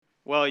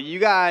Well, you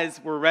guys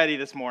were ready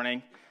this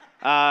morning.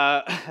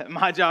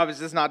 My job is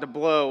just not to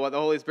blow what the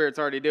Holy Spirit's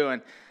already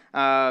doing,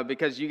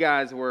 because you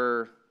guys y'all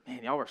were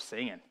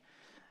singing,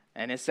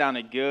 and it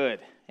sounded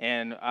good.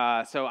 And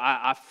so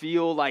I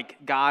feel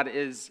like God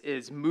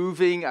is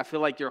moving. I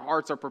feel like your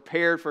hearts are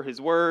prepared for His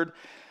Word.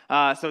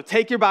 So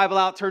take your Bible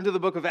out, turn to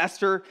the book of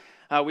Esther.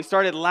 We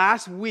started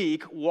last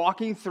week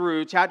walking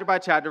through chapter by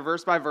chapter,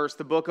 verse by verse,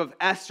 the book of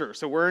Esther.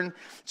 So we're in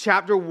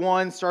chapter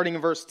 1, starting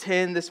in verse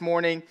 10 this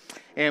morning,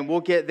 and we'll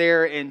get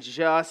there in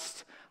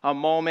just a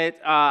moment.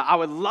 I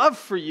would love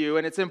for you,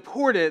 and it's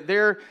important,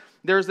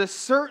 there's a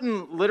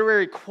certain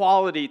literary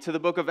quality to the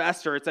book of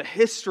Esther. It's a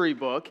history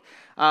book,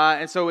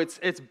 and so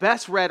it's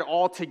best read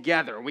all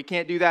together. We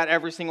can't do that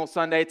every single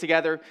Sunday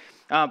together,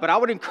 but I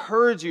would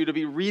encourage you to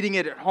be reading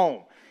it at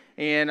home.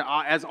 And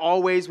as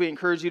always, we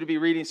encourage you to be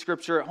reading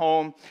Scripture at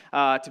home,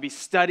 to be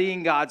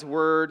studying God's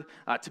Word,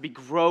 to be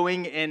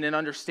growing in an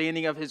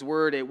understanding of His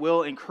Word. It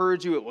will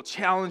encourage you. It will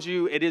challenge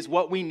you. It is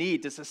what we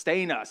need to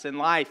sustain us in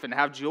life and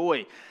have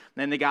joy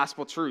in the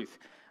gospel truth.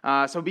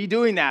 So be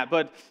doing that.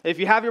 But if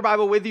you have your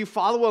Bible with you,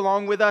 follow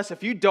along with us.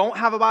 If you don't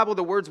have a Bible,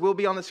 the words will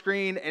be on the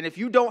screen. And if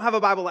you don't have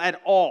a Bible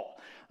at all,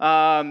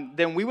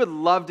 then we would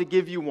love to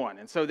give you one.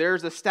 And so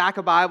there's a stack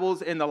of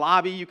Bibles in the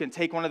lobby. You can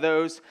take one of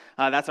those.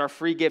 That's our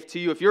free gift to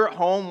you. If you're at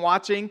home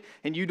watching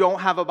and you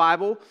don't have a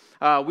Bible,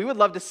 we would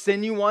love to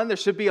send you one. There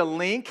should be a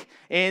link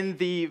in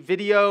the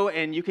video,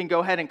 and you can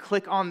go ahead and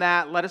click on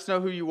that. Let us know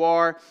who you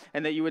are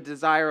and that you would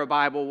desire a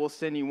Bible. We'll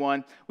send you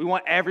one. We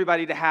want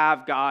everybody to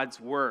have God's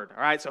Word.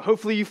 All right, so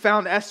hopefully you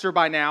found Esther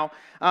by now.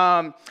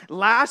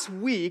 Last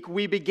week,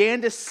 we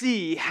began to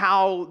see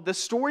how the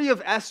story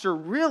of Esther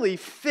really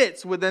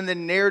fits within the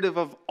narrative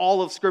of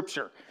all of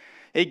Scripture.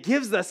 It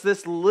gives us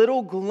this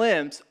little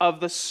glimpse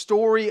of the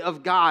story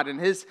of God and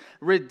His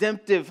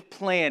redemptive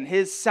plan,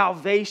 His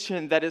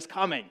salvation that is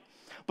coming.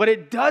 But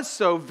it does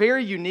so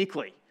very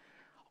uniquely.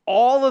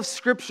 All of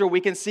Scripture,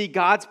 we can see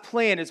God's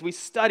plan as we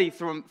study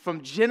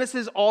from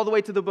Genesis all the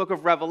way to the book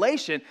of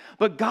Revelation,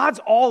 but God's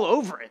all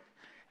over it.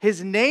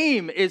 His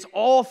name is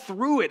all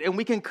through it, and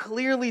we can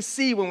clearly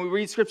see when we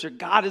read Scripture,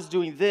 God is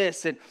doing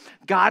this, and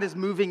God is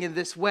moving in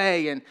this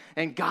way,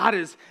 and God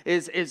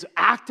is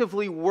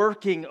actively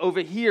working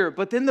over here.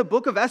 But then the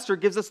book of Esther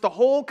gives us the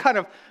whole kind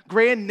of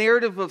grand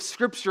narrative of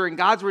Scripture and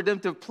God's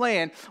redemptive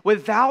plan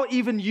without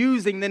even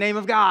using the name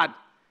of God.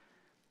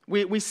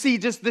 We see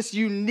just this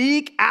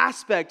unique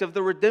aspect of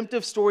the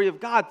redemptive story of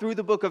God through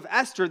the book of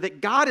Esther,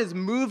 that God is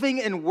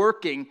moving and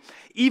working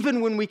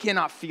even when we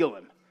cannot feel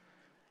Him.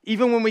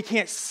 Even when we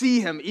can't see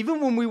Him, even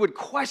when we would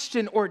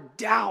question or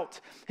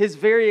doubt His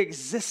very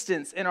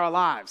existence in our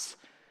lives,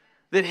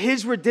 that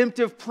His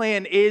redemptive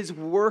plan is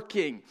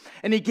working.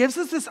 And He gives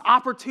us this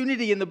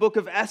opportunity in the book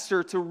of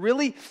Esther to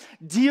really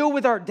deal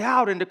with our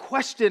doubt and to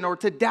question or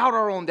to doubt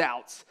our own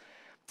doubts.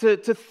 To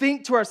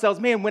think to ourselves,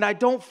 man, when I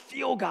don't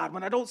feel God,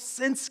 when I don't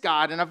sense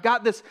God, and I've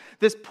got this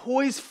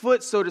poised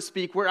foot, so to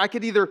speak, where I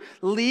could either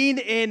lean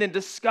in and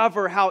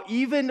discover how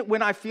even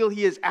when I feel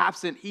He is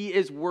absent, He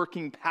is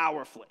working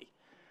powerfully.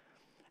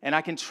 And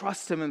I can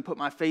trust Him and put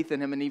my faith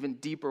in Him in even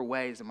deeper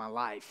ways in my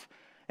life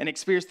and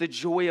experience the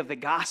joy of the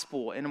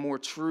gospel in a more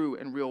true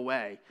and real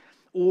way.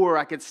 Or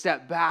I could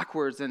step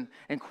backwards and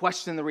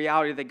question the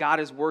reality that God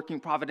is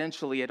working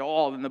providentially at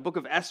all. And the book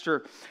of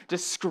Esther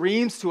just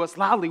screams to us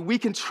loudly, we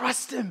can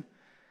trust Him.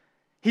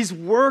 He's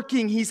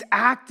working, He's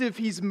active,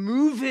 He's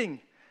moving.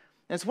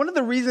 And it's one of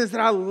the reasons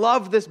that I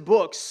love this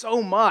book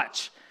so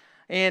much.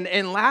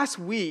 And last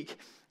week,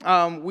 we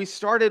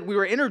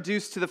were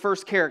introduced to the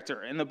first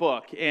character in the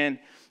book. And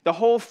the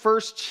whole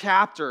first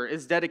chapter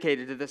is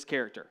dedicated to this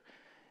character.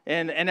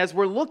 And as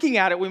we're looking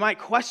at it, we might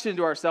question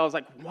to ourselves,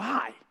 like,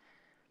 why?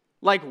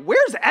 Like,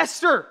 where's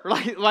Esther?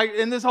 Like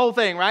in this whole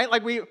thing, right?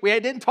 Like we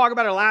didn't talk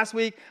about her last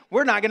week.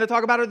 We're not going to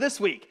talk about her this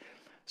week.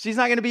 She's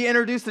not going to be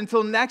introduced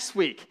until next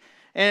week.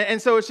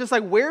 And so it's just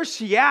like, where's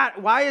she at?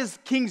 Why is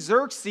King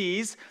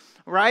Xerxes,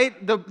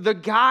 right, the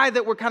guy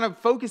that we're kind of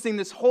focusing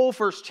this whole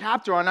first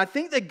chapter on? I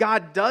think that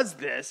God does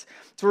this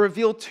to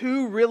reveal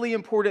two really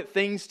important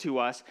things to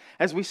us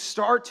as we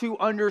start to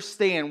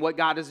understand what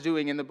God is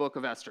doing in the book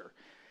of Esther.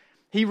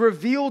 He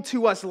revealed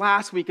to us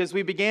last week as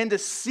we began to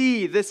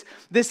see this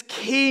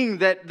king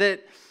that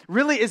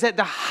really is at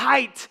the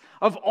height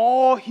of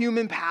all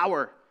human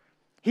power.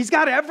 He's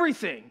got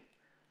everything.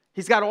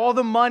 He's got all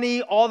the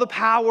money, all the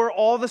power,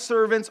 all the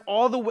servants,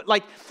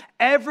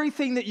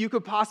 everything that you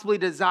could possibly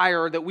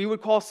desire that we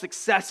would call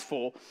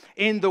successful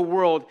in the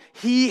world.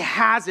 He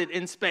has it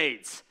in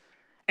spades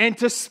and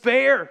to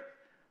spare.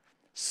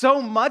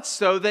 So much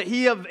so that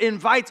he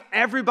invites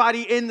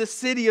everybody in the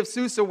city of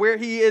Susa, where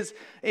he is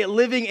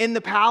living in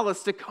the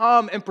palace, to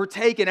come and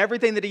partake in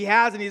everything that he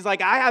has. And he's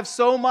like, I have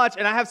so much,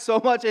 and I have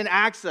so much in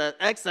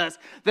excess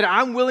that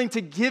I'm willing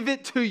to give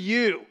it to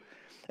you.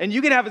 And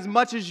you can have as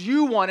much as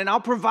you want, and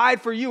I'll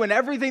provide for you and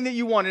everything that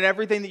you want and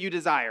everything that you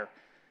desire.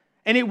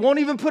 And it won't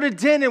even put a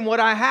dent in what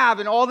I have,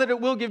 and all that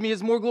it will give me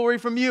is more glory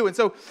from you. And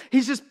so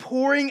he's just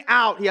pouring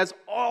out. He has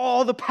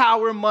all the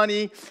power,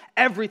 money,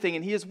 everything,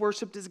 and he is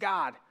worshipped as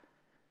God.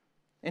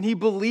 And he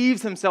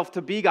believes himself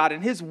to be God.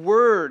 And his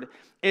word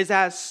is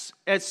as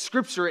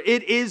scripture.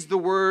 It is the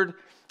word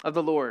of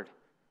the Lord.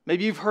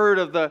 Maybe you've heard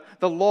of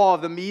the law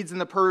of the Medes and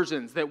the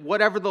Persians, that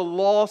whatever the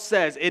law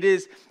says, it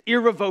is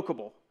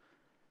irrevocable.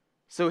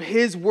 So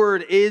his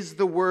word is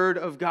the word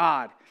of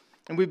God.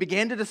 And we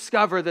began to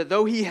discover that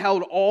though he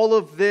held all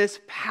of this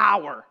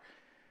power,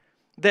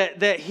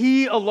 that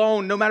he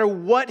alone, no matter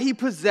what he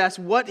possessed,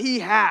 what he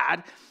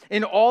had,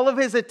 in all of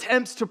his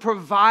attempts to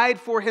provide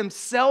for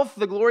himself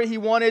the glory he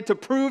wanted, to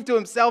prove to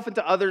himself and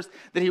to others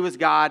that he was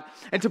God,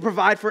 and to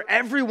provide for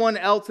everyone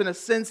else in a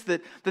sense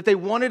that they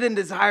wanted and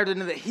desired,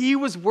 and that he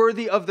was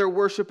worthy of their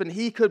worship and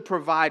he could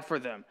provide for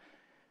them.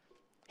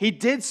 He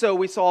did so,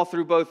 we saw,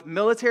 through both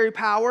military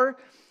power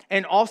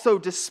and also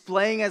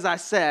displaying, as I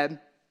said,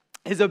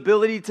 his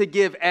ability to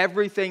give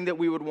everything that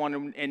we would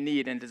want and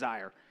need and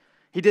desire.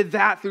 He did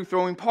that through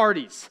throwing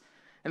parties.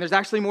 And there's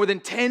actually more than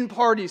 10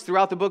 parties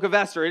throughout the book of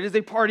Esther. It is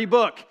a party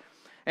book.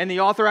 And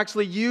the author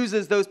actually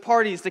uses those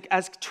parties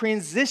as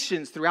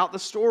transitions throughout the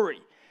story.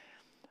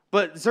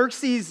 But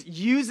Xerxes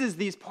uses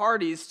these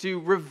parties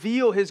to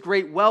reveal his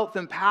great wealth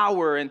and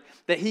power and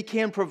that he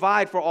can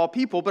provide for all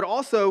people. But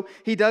also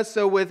he does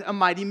so with a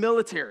mighty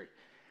military.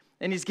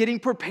 And he's getting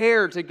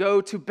prepared to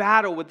go to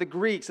battle with the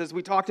Greeks, as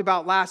we talked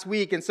about last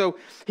week. And so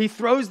he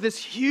throws this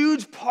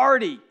huge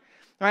party.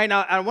 All right,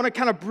 now I want to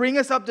kind of bring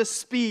us up to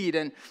speed,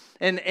 and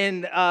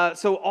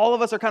so all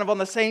of us are kind of on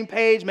the same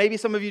page. Maybe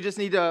some of you just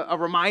need a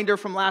reminder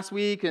from last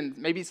week, and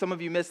maybe some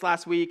of you missed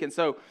last week. And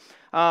so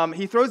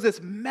he throws this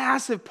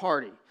massive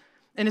party,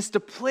 and it's to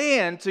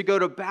plan to go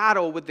to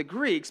battle with the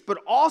Greeks, but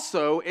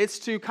also it's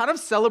to kind of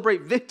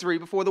celebrate victory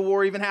before the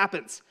war even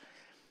happens.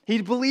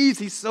 He believes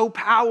he's so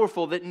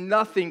powerful that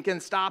nothing can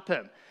stop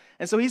him.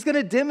 And so he's going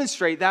to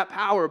demonstrate that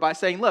power by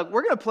saying, look,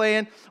 we're going to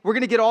plan, we're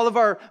going to get all of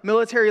our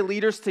military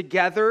leaders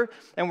together,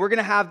 and we're going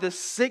to have this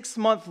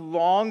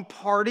 6-month-long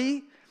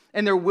party,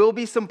 and there will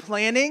be some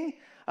planning.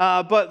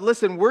 But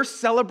listen, we're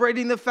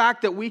celebrating the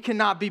fact that we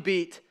cannot be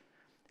beat.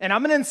 And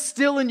I'm going to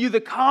instill in you the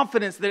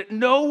confidence that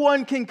no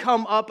one can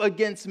come up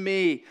against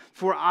me,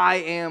 for I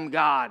am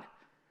God.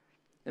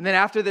 And then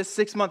after this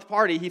 6-month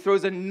party, he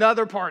throws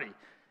another party.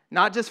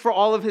 Not just for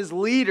all of his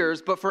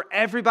leaders, but for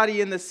everybody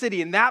in the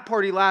city. And that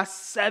party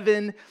lasts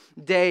 7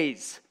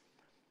 days.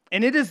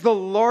 And it is the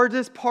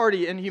largest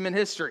party in human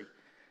history.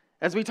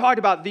 As we talked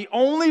about, the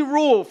only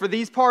rule for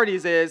these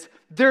parties is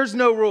there's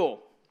no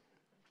rule.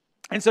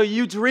 And so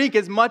you drink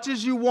as much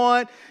as you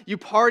want. You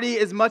party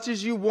as much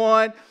as you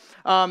want.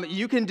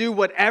 You can do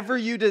whatever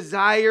you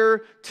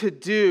desire to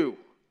do.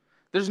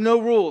 There's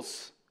no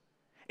rules.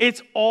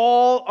 It's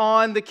all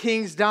on the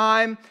king's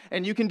dime,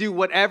 and you can do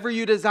whatever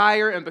you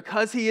desire, and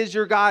because he is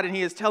your God and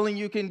he is telling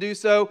you can do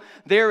so,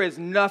 there is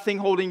nothing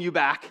holding you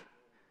back.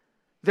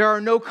 There are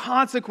no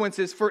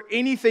consequences for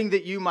anything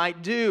that you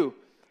might do.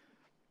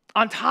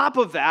 On top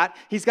of that,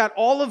 he's got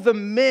all of the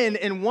men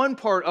in one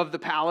part of the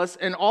palace,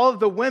 and all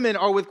of the women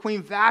are with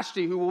Queen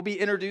Vashti, who we'll be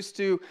introduced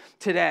to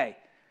today.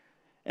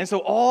 And so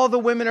all the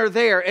women are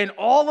there, and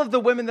all of the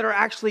women that are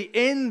actually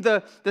in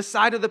the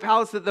side of the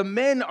palace that the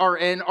men are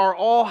in are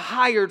all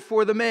hired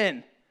for the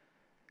men.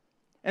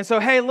 And so,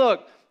 hey,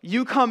 look,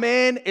 you come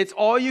in, it's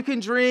all you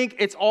can drink,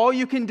 it's all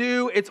you can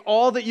do, it's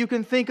all that you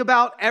can think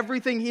about.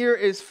 Everything here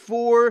is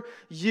for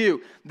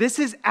you. This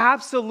is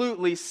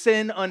absolutely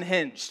sin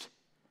unhinged.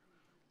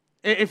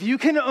 If you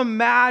can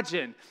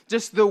imagine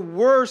just the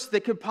worst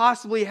that could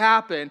possibly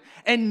happen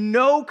and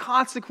no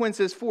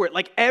consequences for it,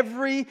 like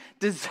every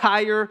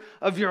desire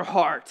of your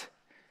heart,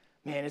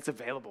 man, it's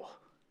available.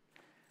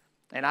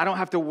 And I don't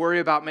have to worry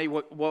about maybe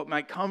what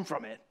might come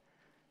from it.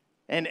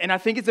 And I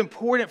think it's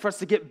important for us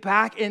to get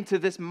back into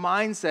this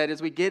mindset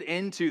as we get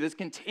into this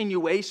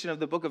continuation of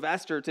the book of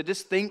Esther, to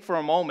just think for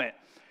a moment,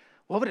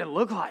 what would it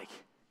look like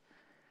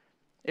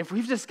if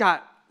we've just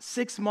got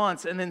 6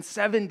 months and then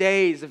 7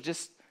 days of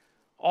just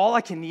all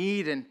I can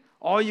eat and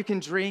all you can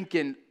drink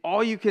and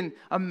all you can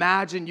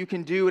imagine you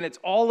can do, and it's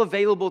all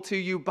available to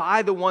you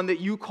by the one that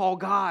you call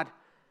God.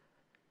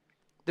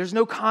 There's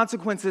no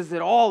consequences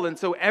at all, and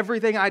so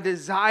everything I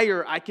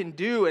desire I can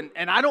do, and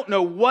I don't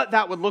know what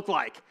that would look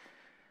like.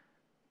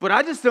 But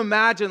I just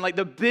imagine like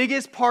the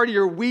biggest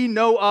partier we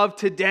know of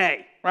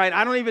today, right?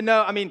 I don't even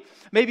know,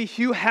 maybe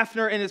Hugh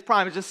Hefner in his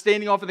prime is just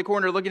standing off in the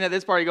corner looking at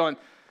this party going,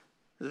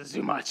 this is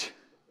too much.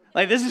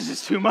 Like, this is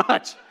just too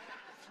much.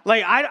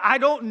 Like, I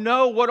don't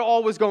know what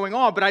all was going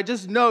on, but I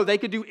just know they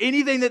could do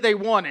anything that they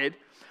wanted,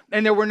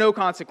 and there were no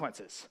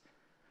consequences.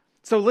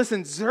 So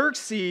listen,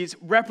 Xerxes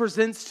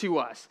represents to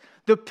us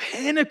the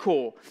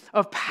pinnacle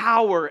of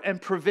power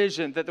and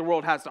provision that the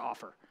world has to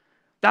offer.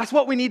 That's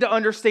what we need to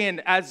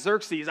understand as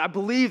Xerxes. I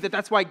believe that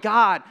that's why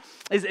God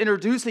is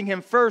introducing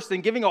him first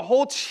and giving a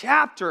whole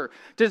chapter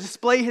to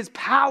display his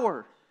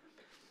power,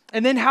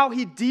 and then how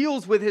he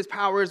deals with his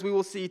power, as we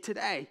will see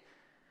today.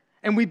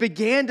 And we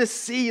began to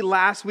see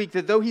last week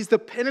that though he's the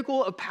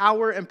pinnacle of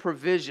power and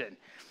provision,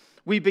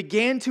 we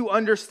began to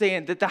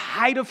understand that the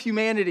height of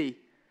humanity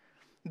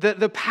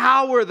the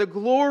power, the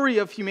glory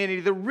of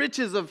humanity, the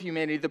riches of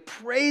humanity, the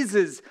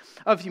praises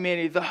of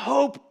humanity, the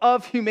hope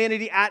of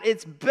humanity at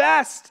its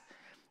best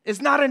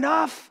is not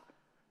enough.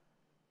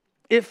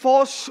 It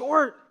falls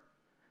short.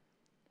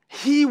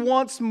 He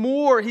wants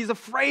more. He's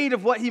afraid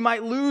of what he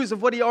might lose,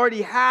 of what he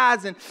already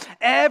has. And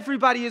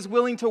everybody is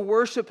willing to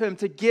worship him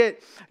to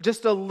get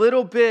just a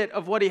little bit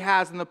of what he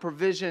has and the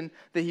provision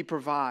that he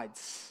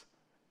provides.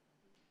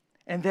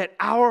 And that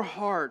our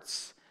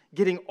hearts,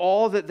 getting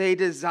all that they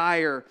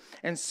desire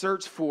and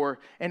search for,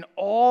 and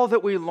all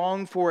that we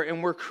long for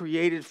and were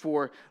created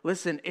for,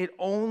 listen, it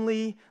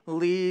only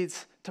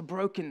leads to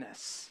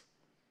brokenness.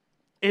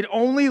 It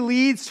only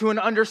leads to an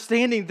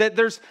understanding that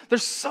there's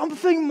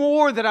something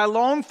more that I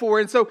long for.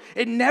 And so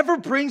it never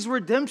brings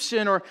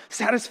redemption or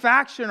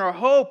satisfaction or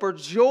hope or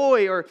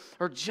joy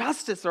or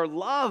justice or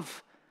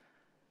love.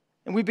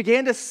 And we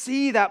began to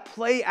see that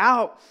play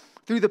out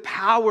through the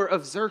power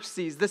of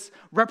Xerxes, this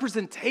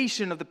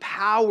representation of the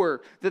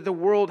power that the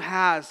world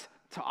has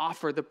to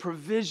offer, the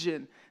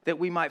provision that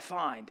we might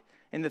find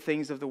in the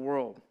things of the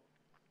world.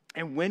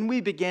 And when we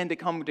began to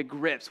come to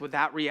grips with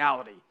that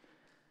reality,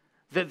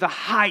 that the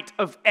height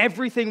of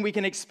everything we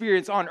can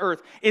experience on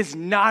earth is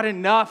not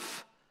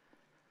enough,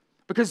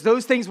 because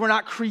those things were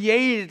not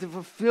created to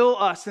fulfill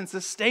us and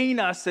sustain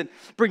us and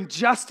bring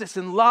justice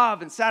and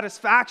love and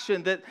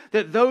satisfaction,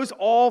 that those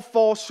all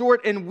fall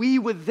short, and we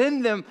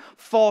within them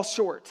fall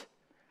short,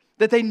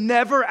 that they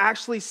never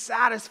actually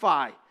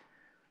satisfy,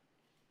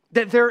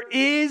 that there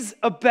is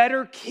a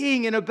better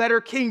king and a better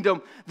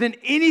kingdom than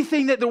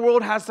anything that the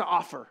world has to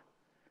offer.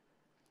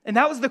 And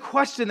that was the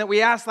question that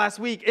we asked last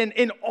week. And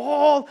in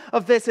all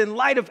of this, in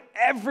light of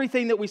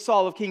everything that we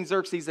saw of King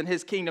Xerxes and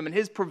his kingdom and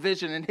his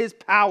provision and his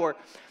power,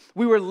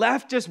 we were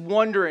left just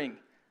wondering,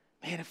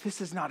 man, if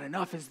this is not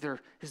enough, is there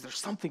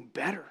something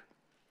better?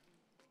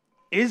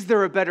 Is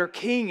there a better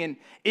king, and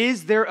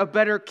is there a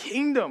better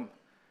kingdom?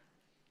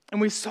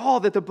 And we saw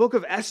that the book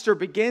of Esther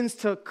begins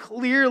to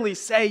clearly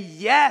say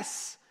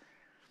yes,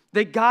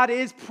 that God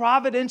is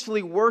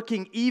providentially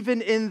working even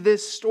in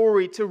this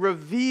story to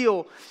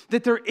reveal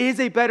that there is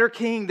a better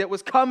king that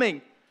was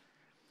coming.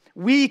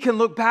 We can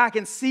look back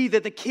and see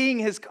that the king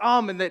has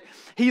come and that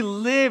he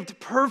lived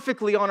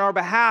perfectly on our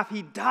behalf.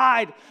 He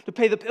died to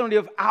pay the penalty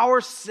of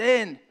our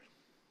sin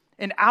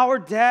and our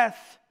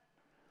death,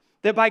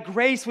 that by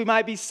grace we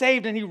might be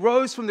saved. And he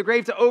rose from the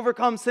grave to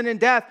overcome sin and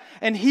death.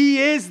 And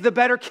he is the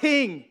better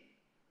king.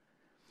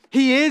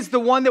 He is the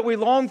one that we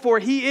long for.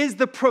 He is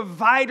the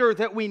provider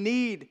that we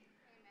need.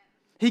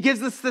 He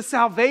gives us the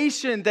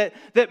salvation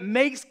that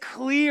makes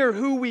clear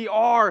who we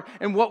are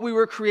and what we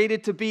were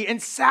created to be, and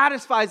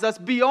satisfies us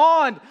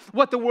beyond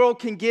what the world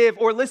can give,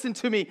 or, listen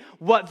to me,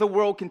 what the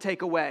world can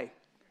take away. Amen.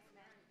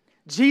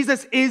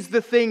 Jesus is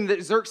the thing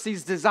that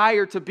Xerxes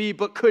desired to be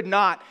but could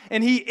not.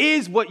 And he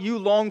is what you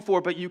long for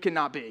but you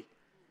cannot be.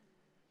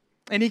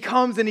 And he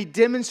comes and he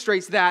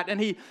demonstrates that, and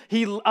he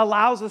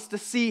allows us to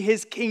see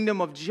his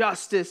kingdom of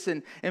justice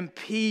and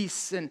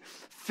peace and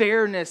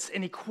fairness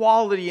and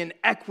equality and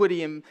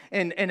equity and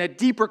a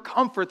deeper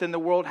comfort than the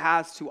world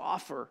has to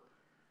offer.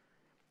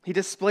 He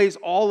displays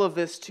all of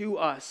this to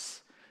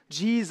us.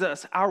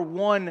 Jesus, our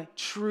one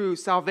true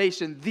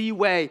salvation, the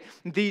way,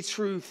 the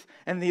truth,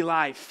 and the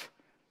life.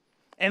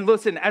 And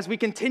listen, as we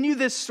continue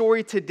this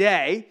story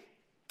today,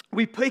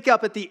 we pick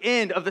up at the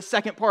end of the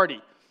second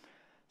party.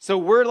 So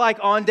we're like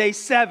on day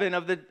 7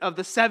 of the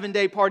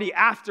 7-day party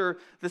after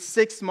the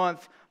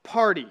 6-month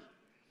party.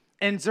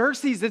 And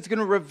Xerxes is going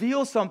to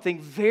reveal something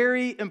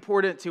very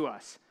important to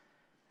us.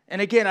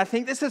 And again, I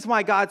think this is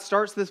why God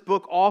starts this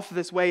book off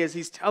this way as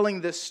he's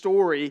telling this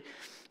story,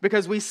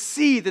 because we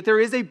see that there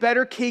is a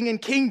better king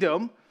and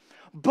kingdom,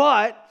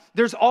 but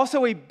there's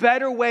also a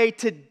better way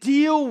to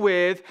deal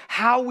with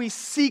how we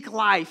seek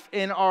life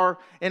in our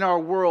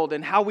world,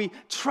 and how we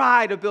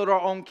try to build our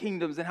own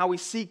kingdoms, and how we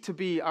seek to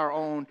be our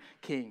own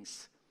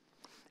kings.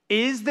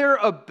 Is there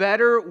a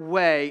better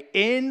way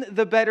in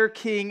the better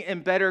king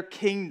and better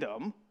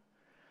kingdom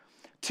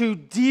to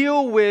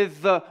deal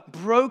with the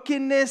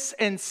brokenness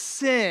and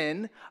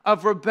sin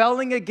of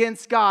rebelling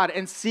against God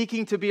and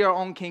seeking to be our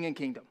own king and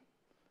kingdom?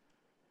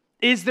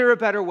 Is there a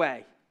better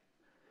way?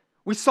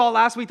 We saw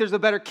last week there's a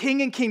better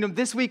king and kingdom.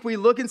 This week we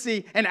look and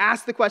see and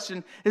ask the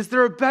question, is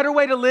there a better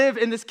way to live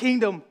in this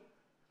kingdom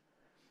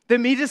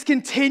than me just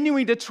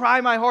continuing to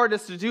try my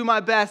hardest to do my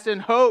best in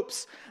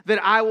hopes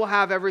that I will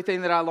have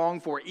everything that I long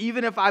for,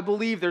 even if I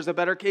believe there's a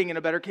better king and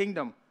a better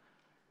kingdom?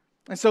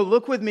 And so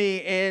look with me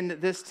in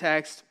this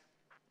text,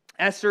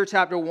 Esther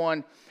chapter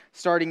 1,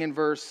 starting in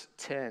verse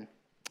 10.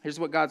 Here's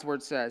what God's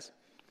word says.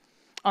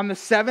 On the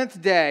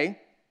 7th day,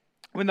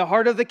 when the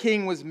heart of the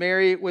king was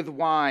merry with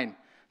wine,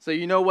 so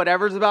you know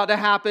whatever's about to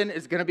happen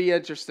is going to be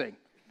interesting,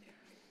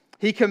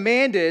 he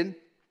commanded,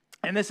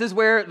 and this is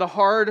where the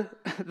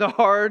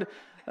hard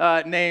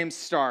names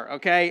start,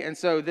 okay? And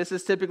so this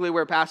is typically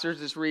where pastors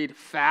just read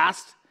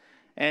fast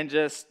and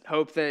just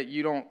hope that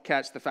you don't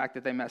catch the fact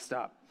that they messed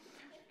up.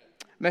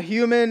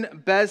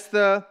 Mehuman,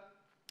 Beztha,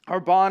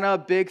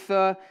 Harbana,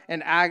 Bigtha,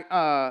 and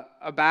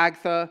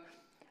Abagtha,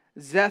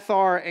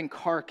 Zethar and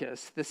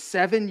Carcass, the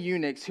 7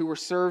 eunuchs who were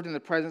served in the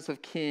presence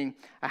of King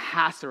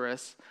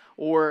Ahasuerus,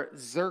 or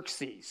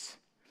Xerxes,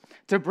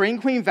 to bring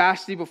Queen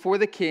Vashti before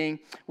the king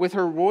with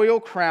her royal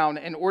crown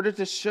in order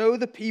to show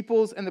the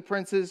peoples and the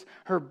princes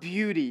her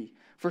beauty,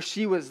 for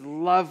she was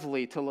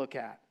lovely to look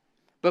at.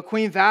 But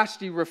Queen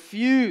Vashti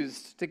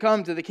refused to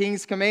come to the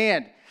king's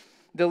command,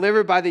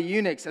 delivered by the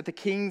eunuchs at the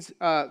king's,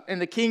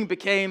 and the king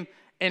became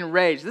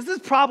enraged. This is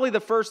probably the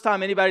first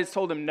time anybody's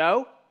told him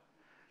no.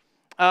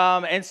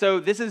 And so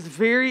this is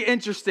very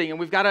interesting, and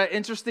we've got an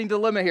interesting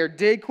dilemma here.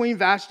 Did Queen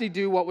Vashti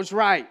do what was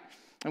right?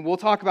 And we'll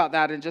talk about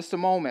that in just a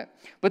moment.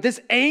 But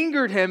this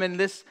angered him, and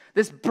this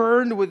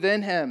burned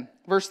within him.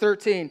 Verse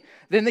 13,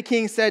 then the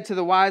king said to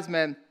the wise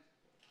men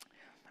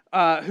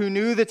who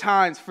knew the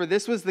times, for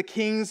this was the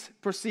king's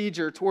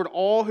procedure toward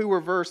all who were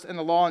versed in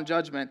the law and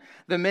judgment,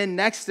 the men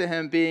next to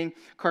him being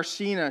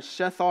Karshena,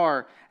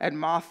 Shethar,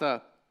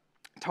 Admatha,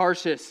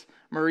 Tarshish,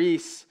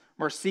 Maurice,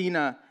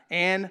 Marcina,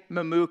 and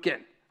Memucan.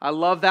 I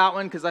love that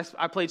one because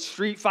I played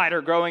Street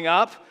Fighter growing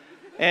up,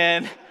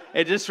 and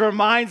it just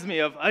reminds me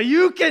of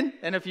Ayukin.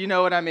 And if you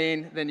know what I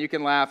mean, then you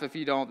can laugh. If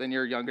you don't, then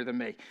you're younger than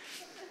me.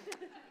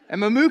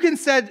 And Memucan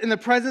said in the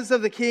presence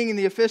of the king and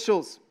the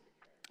officials,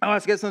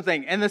 let's get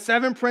something. And the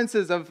 7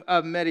 princes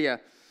of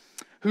Media,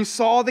 who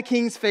saw the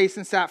king's face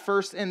and sat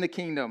first in the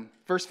kingdom.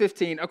 Verse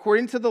 15,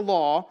 according to the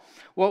law,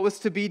 what was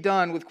to be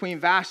done with Queen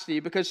Vashti,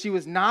 because she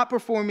was not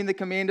performing the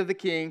command of the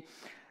king,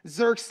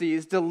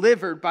 Xerxes,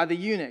 delivered by the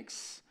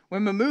eunuchs.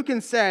 When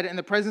Memucan said in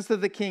the presence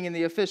of the king and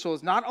the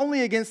officials, not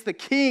only against the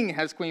king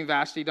has Queen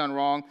Vashti done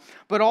wrong,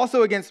 but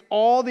also against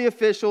all the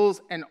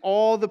officials and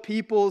all the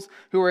peoples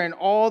who are in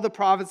all the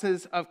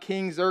provinces of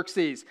King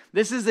Xerxes.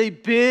 This is a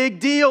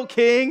big deal,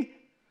 king.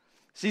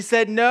 She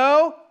said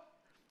no,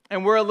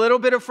 and we're a little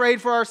bit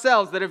afraid for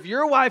ourselves that if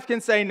your wife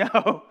can say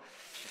no,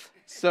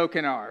 so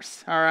can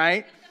ours, all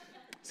right?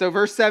 So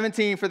verse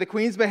 17, for the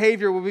queen's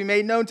behavior will be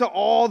made known to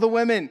all the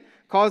women,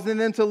 causing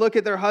them to look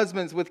at their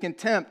husbands with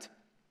contempt.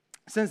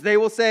 Since they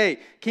will say,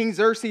 King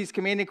Xerxes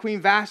commanded Queen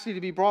Vashti to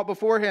be brought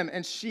before him,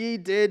 and she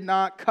did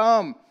not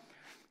come.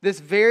 This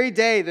very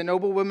day, the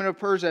noble women of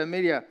Persia and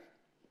Media,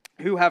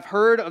 who have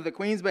heard of the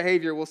queen's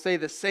behavior, will say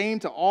the same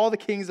to all the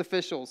king's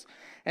officials,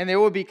 and there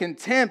will be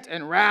contempt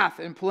and wrath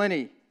in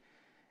plenty.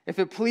 If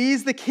it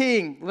please the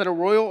king, let a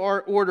royal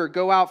order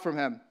go out from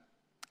him,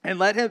 and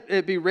let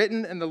it be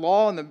written in the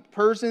law and the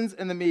Persians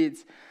and the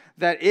Medes,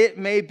 that it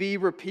may be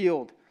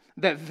repealed,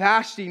 that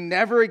Vashti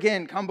never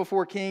again come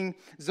before King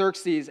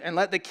Xerxes, and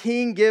let the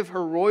king give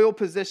her royal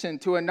position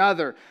to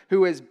another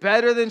who is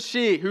better than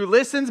she, who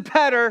listens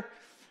better.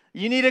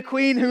 You need a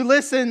queen who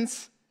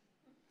listens.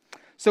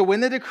 So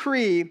when the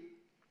decree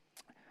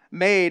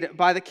made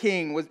by the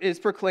king is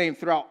proclaimed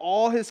throughout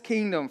all his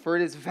kingdom, for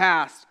it is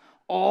vast,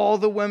 all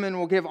the women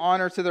will give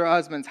honor to their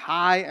husbands,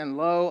 high and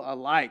low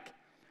alike.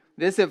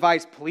 This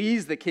advice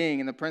pleased the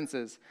king and the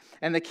princes.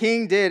 And the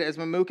king did as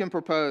Memucan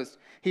proposed.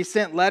 He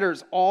sent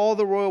letters all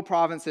the royal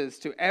provinces,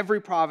 to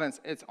every province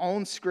its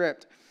own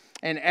script,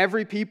 and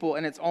every people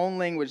in its own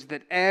language,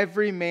 that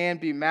every man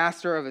be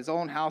master of his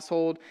own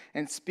household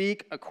and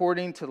speak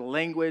according to the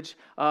language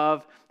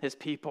of his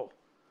people.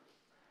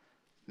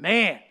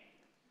 Man.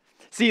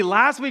 See,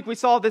 last week we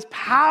saw this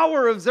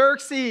power of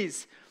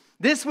Xerxes.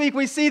 This week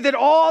we see that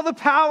all the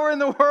power in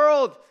the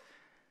world,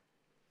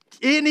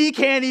 and he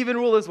can't even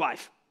rule his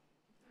wife.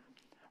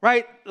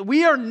 Right?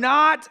 We are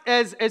not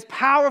as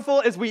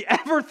powerful as we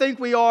ever think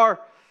we are.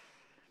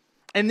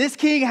 And this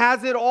king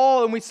has it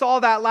all, and we saw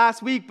that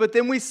last week, but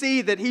then we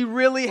see that he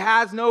really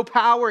has no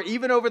power,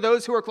 even over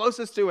those who are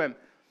closest to him.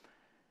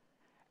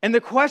 And the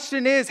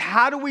question is,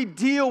 how do we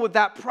deal with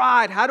that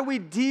pride? How do we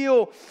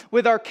deal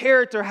with our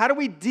character? How do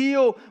we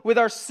deal with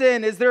our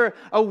sin? Is there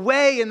a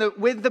way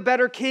with the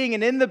better king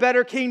and in the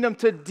better kingdom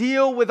to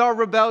deal with our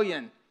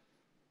rebellion?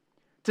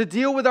 To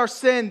deal with our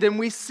sin than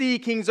we see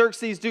King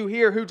Xerxes do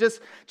here, who just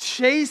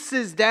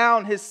chases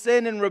down his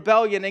sin and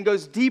rebellion and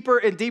goes deeper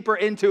and deeper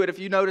into it, if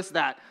you notice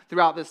that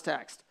throughout this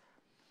text.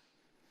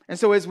 And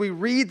so as we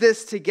read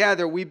this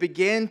together, we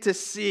begin to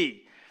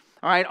see,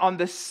 all right, on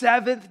the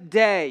 7th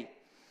day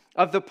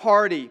of the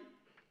party,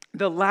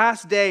 the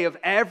last day of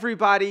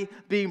everybody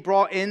being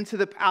brought into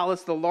the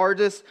palace, the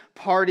largest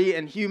party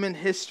in human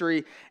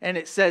history, and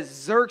it says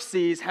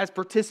Xerxes has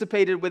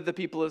participated with the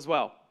people as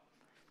well.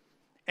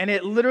 And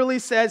it literally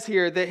says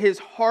here that his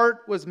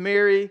heart was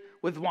merry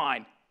with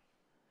wine.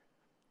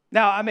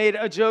 Now, I made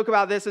a joke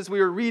about this as we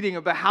were reading,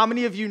 but how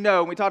many of you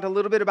know, and we talked a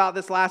little bit about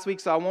this last week,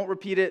 so I won't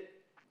repeat it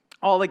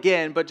all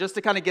again, but just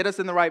to kind of get us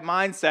in the right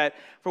mindset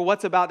for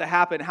what's about to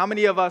happen, how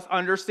many of us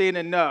understand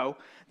and know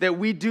that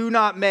we do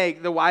not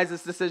make the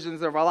wisest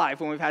decisions of our life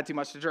when we've had too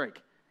much to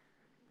drink?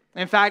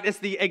 In fact, it's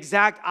the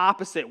exact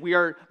opposite. We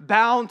are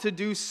bound to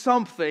do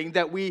something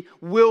that we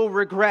will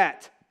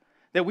regret,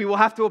 that we will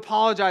have to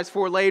apologize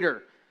for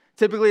later.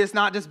 Typically, it's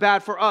not just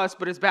bad for us,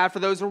 but it's bad for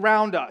those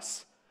around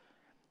us.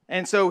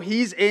 And so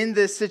he's in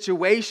this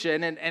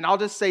situation, and I'll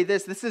just say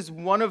this is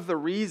one of the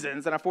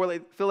reasons, and I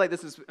feel like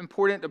this is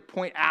important to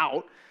point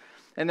out,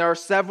 And there are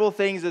several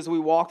things as we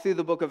walk through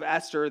the book of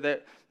Esther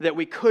that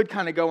we could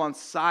kind of go on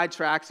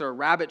sidetracks or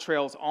rabbit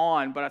trails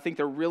on, but I think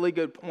they're really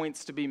good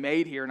points to be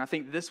made here. And I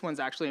think this one's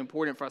actually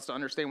important for us to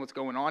understand what's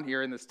going on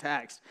here in this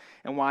text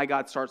and why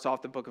God starts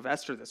off the book of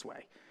Esther this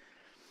way.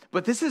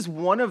 But this is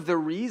one of the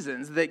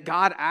reasons that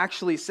God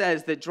actually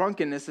says that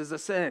drunkenness is a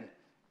sin.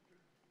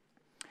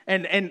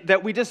 And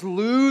that we just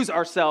lose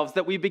ourselves,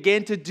 that we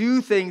begin to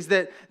do things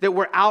that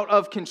were out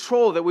of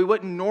control, that we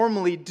wouldn't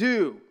normally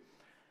do.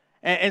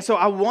 And so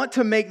I want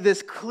to make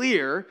this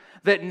clear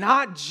that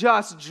not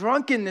just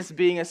drunkenness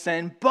being a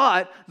sin,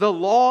 but the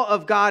law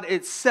of God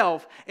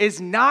itself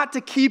is not to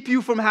keep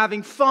you from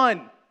having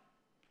fun.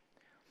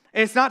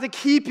 And it's not to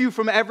keep you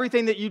from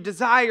everything that you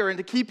desire and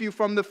to keep you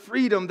from the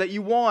freedom that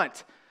you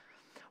want.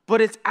 But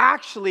it's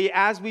actually,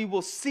 as we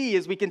will see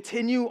as we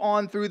continue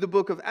on through the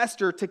book of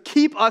Esther, to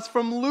keep us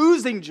from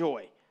losing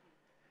joy.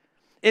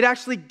 It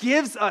actually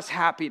gives us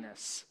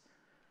happiness.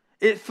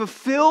 It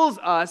fulfills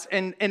us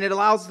and it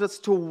allows us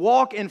to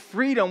walk in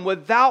freedom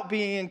without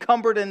being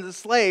encumbered and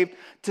enslaved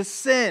to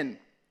sin.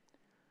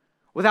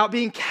 Without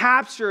being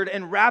captured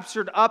and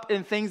raptured up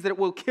in things that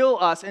will kill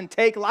us and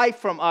take life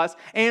from us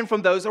and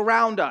from those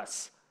around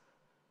us.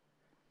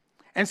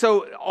 And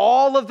so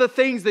all of the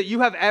things that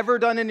you have ever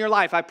done in your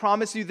life, I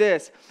promise you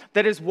this,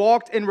 that has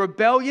walked in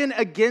rebellion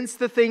against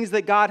the things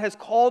that God has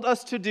called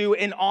us to do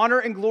in honor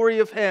and glory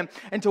of Him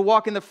and to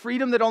walk in the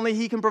freedom that only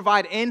He can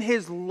provide in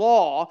His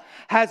law,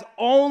 has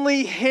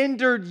only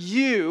hindered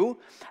you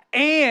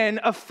and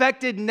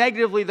affected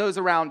negatively those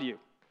around you.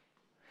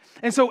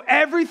 And so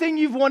everything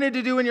you've wanted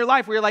to do in your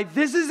life where you're like,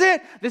 this is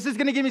it. This is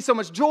going to give me so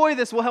much joy.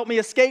 This will help me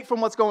escape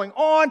from what's going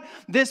on.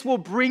 This will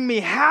bring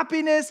me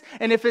happiness.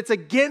 And if it's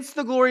against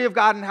the glory of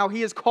God and how He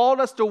has called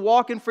us to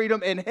walk in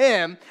freedom in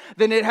Him,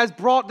 then it has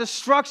brought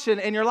destruction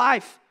in your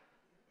life.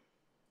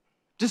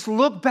 Just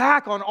look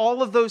back on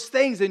all of those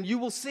things and you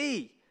will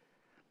see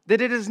that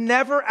it has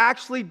never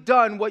actually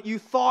done what you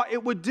thought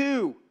it would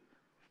do,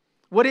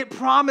 what it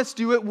promised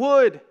you it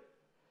would.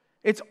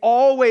 It's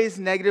always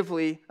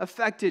negatively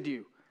affected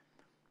you.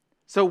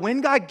 So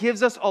when God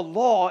gives us a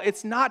law,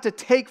 it's not to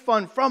take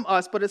fun from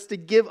us, but it's to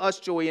give us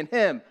joy in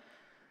Him.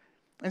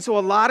 And so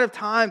a lot of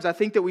times I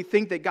think that we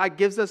think that God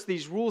gives us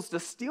these rules to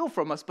steal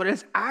from us, but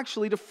it's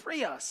actually to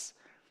free us.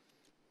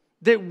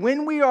 That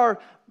when we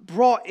are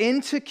brought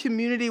into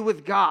community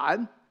with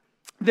God,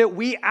 that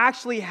we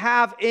actually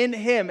have in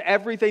Him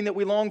everything that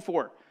we long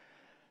for.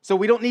 So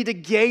we don't need to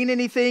gain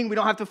anything. We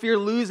don't have to fear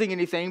losing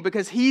anything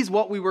because He's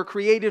what we were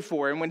created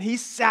for. And when He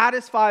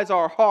satisfies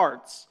our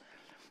hearts,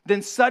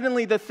 then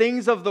suddenly the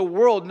things of the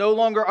world no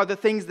longer are the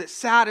things that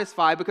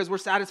satisfy because we're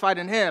satisfied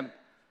in Him.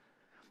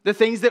 The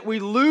things that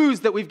we lose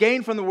that we've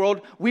gained from the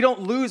world, we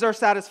don't lose our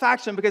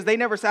satisfaction because they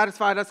never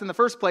satisfied us in the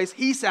first place.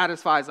 He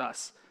satisfies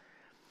us.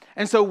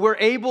 And so we're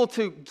able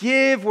to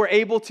give, we're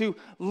able to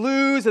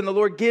lose, and the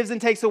Lord gives and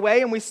takes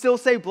away, and we still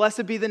say,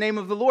 blessed be the name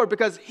of the Lord,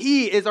 because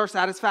He is our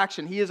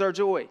satisfaction. He is our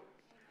joy.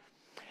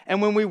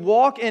 And when we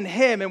walk in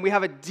Him and we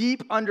have a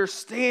deep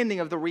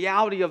understanding of the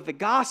reality of the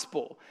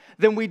gospel,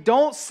 then we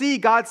don't see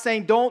God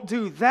saying, don't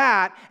do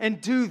that and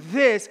do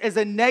this as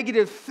a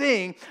negative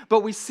thing,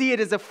 but we see it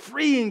as a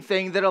freeing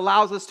thing that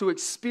allows us to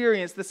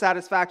experience the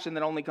satisfaction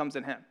that only comes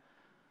in Him.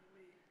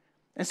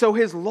 And so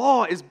His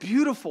law is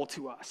beautiful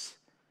to us.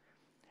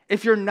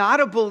 If you're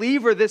not a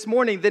believer this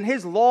morning, then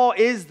His law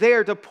is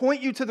there to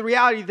point you to the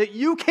reality that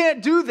you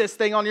can't do this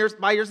thing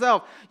by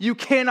yourself. You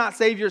cannot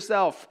save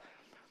yourself.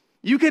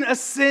 You can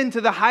ascend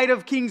to the height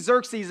of King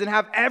Xerxes and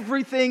have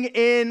everything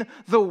in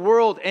the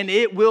world, and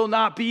it will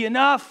not be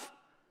enough.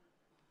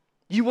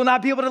 You will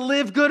not be able to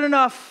live good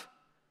enough.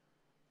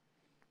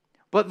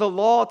 But the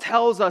law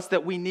tells us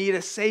that we need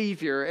a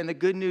Savior, and the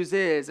good news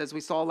is, as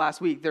we saw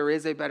last week, there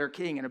is a better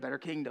King and a better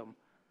kingdom.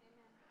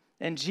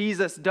 And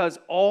Jesus does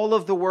all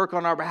of the work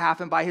on our behalf,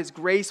 and by His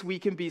grace we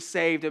can be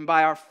saved, and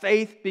by our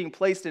faith being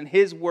placed in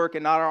His work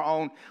and not our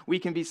own, we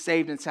can be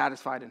saved and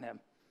satisfied in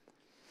Him.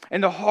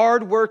 And the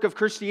hard work of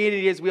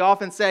Christianity, as we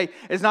often say,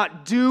 is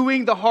not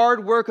doing the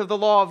hard work of the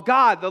law of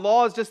God. The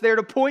law is just there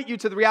to point you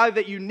to the reality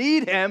that you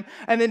need Him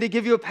and then to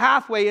give you a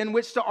pathway in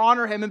which to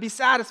honor Him and be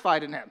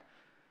satisfied in Him.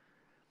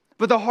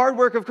 But the hard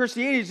work of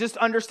Christianity is just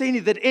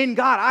understanding that in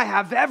God I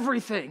have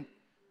everything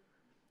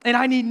and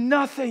I need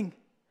nothing.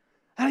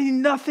 I need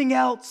nothing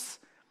else.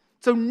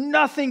 So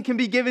nothing can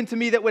be given to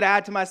me that would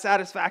add to my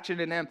satisfaction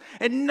in Him,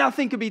 and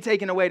nothing can be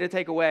taken away to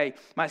take away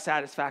my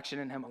satisfaction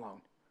in Him alone.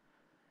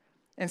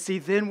 And see,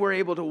 then we're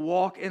able to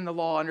walk in the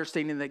law,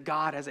 understanding that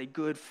God, as a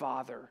good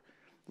Father,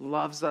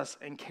 loves us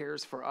and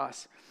cares for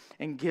us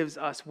and gives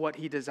us what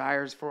He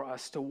desires for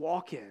us to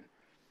walk in.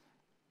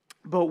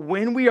 But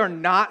when we are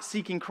not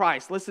seeking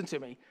Christ, listen to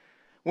me,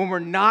 when we're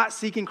not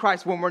seeking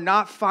Christ, when we're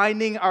not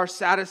finding our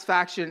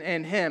satisfaction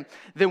in Him,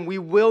 then we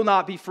will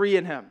not be free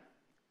in Him.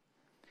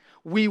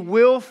 We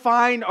will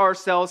find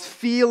ourselves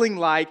feeling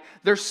like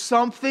there's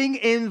something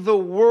in the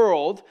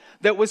world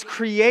that was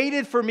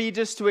created for me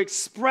just to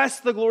express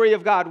the glory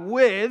of God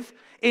with,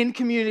 in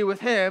community with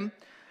Him,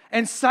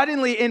 And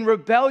suddenly in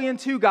rebellion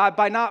to God,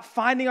 by not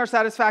finding our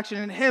satisfaction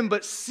in Him,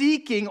 but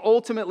seeking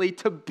ultimately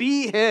to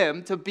be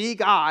Him, to be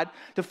God,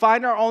 to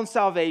find our own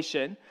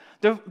salvation,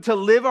 to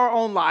live our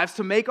own lives,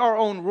 to make our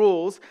own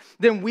rules,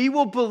 then we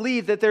will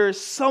believe that there is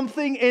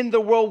something in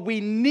the world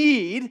we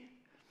need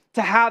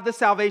to have the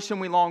salvation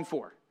we long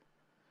for.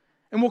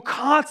 And we'll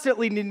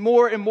constantly need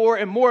more and more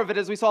and more of it,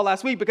 as we saw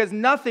last week, because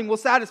nothing will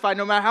satisfy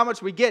no matter how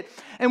much we get.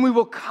 And we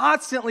will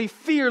constantly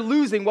fear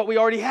losing what we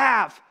already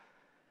have.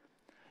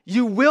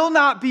 You will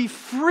not be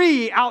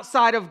free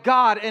outside of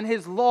God and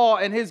His law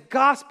and His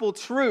gospel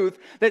truth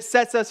that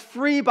sets us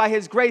free by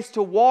His grace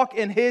to walk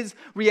in His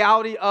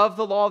reality of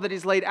the law that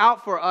He's laid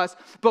out for us,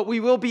 but we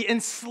will be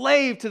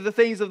enslaved to the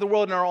things of the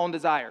world and our own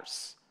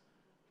desires.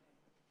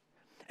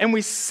 And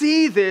we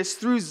see this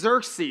through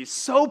Xerxes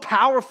so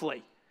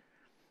powerfully.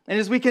 And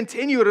as we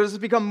continue, it will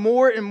just become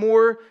more and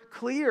more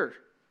clear.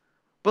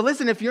 But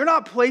listen, if you're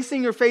not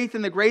placing your faith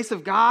in the grace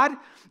of God,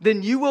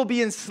 then you will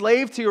be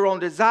enslaved to your own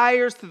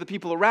desires, to the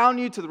people around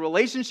you, to the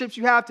relationships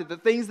you have, to the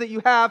things that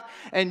you have,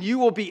 and you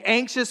will be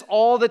anxious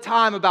all the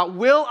time about,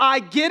 will I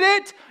get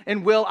it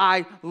and will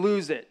I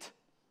lose it?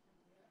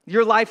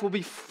 Your life will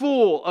be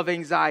full of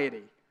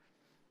anxiety.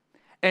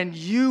 And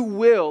you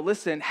will,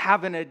 listen,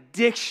 have an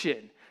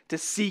addiction to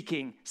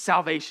seeking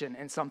salvation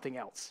in something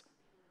else.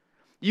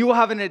 You will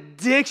have an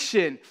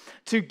addiction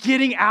to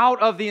getting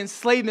out of the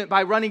enslavement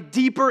by running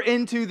deeper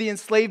into the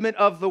enslavement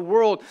of the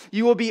world.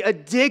 You will be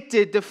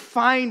addicted to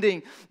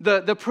finding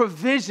the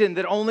provision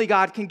that only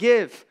God can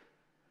give.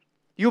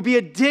 You'll be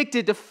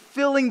addicted to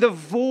filling the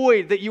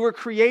void that you were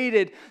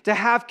created to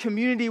have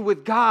community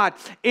with God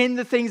in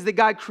the things that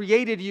God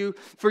created you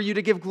for you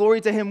to give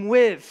glory to Him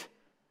with.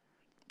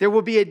 There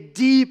will be a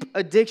deep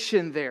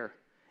addiction there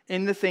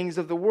in the things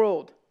of the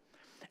world.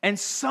 And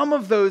some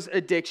of those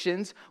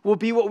addictions will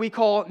be what we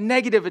call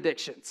negative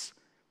addictions.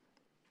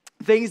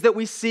 Things that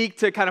we seek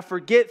to kind of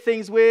forget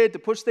things with, to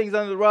push things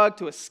under the rug,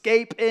 to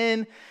escape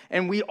in.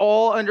 And we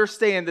all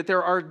understand that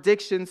there are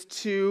addictions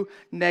to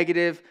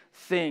negative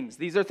things.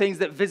 These are things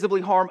that visibly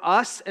harm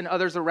us and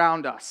others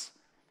around us.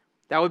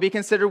 That would be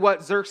considered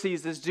what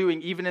Xerxes is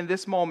doing even in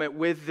this moment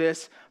with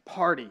this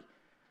party.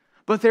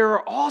 But there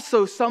are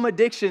also some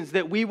addictions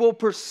that we will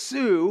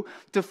pursue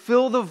to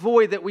fill the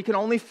void that we can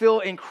only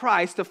fill in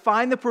Christ, to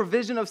find the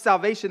provision of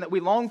salvation that we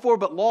long for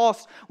but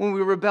lost when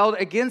we rebelled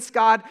against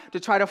God, to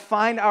try to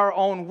find our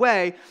own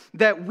way,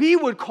 that we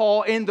would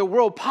call in the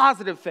world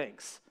positive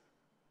things.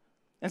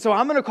 And so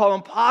I'm going to call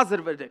them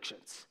positive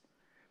addictions.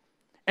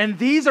 And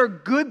these are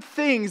good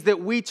things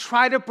that we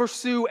try to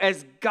pursue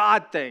as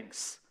God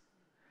things.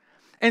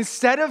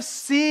 Instead of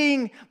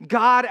seeing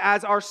God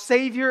as our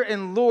Savior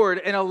and Lord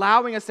and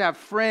allowing us to have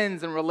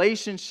friends and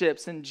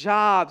relationships and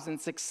jobs and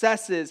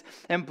successes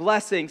and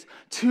blessings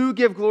to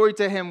give glory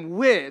to Him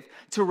with,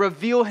 to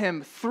reveal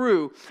Him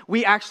through,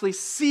 we actually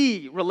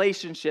see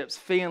relationships,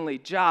 family,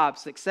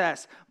 jobs,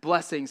 success,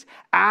 blessings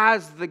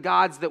as the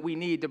gods that we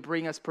need to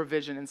bring us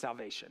provision and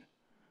salvation.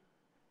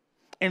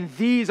 And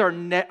these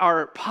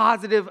are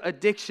positive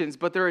addictions,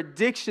 but they're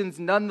addictions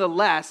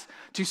nonetheless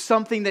to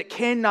something that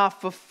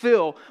cannot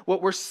fulfill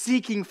what we're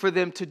seeking for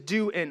them to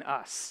do in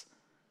us.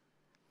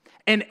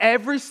 And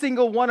every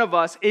single one of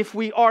us, if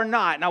we are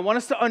not, and I want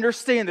us to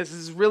understand this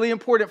is really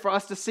important for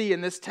us to see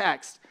in this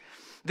text,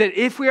 that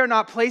if we are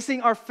not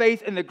placing our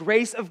faith in the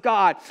grace of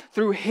God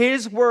through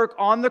His work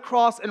on the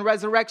cross and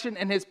resurrection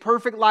and His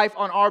perfect life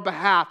on our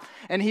behalf,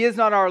 and He is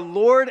not our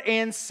Lord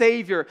and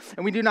Savior,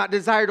 and we do not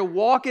desire to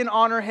walk and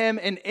honor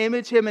Him and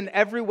image Him in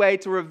every way,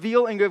 to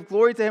reveal and give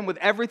glory to Him with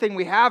everything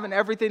we have and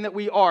everything that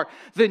we are,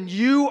 then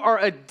you are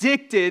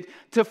addicted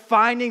to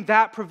finding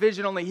that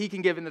provision only He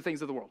can give in the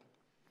things of the world.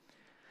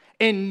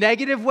 In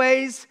negative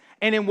ways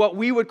and in what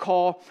we would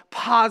call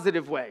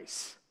positive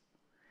ways.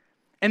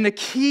 And the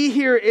key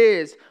here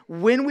is,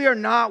 when we are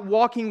not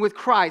walking with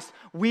Christ,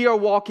 we are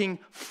walking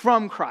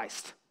from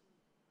Christ.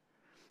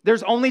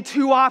 There's only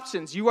two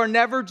options. You are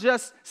never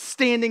just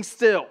standing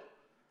still.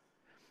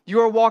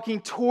 You are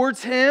walking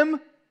towards Him,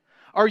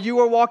 or you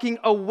are walking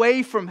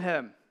away from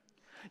Him.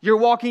 You're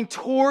walking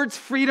towards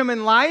freedom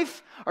and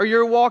life, or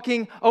you're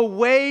walking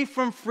away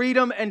from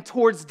freedom and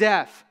towards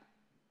death.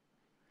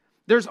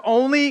 There's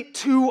only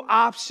two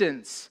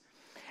options.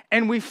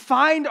 And we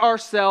find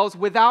ourselves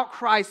without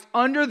Christ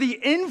under the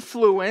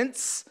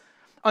influence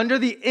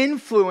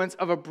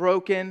of a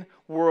broken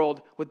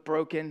world with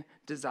broken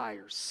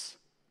desires.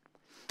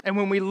 And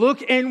when we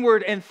look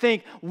inward and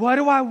think, what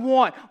do I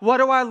want? What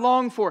do I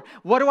long for?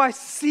 What do I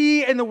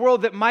see in the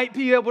world that might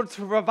be able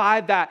to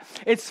provide that?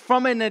 It's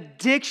from an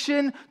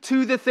addiction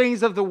to the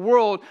things of the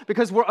world,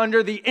 because we're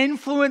under the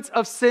influence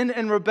of sin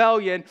and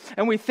rebellion.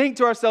 And we think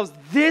to ourselves,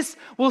 this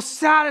will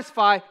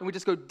satisfy. And we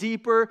just go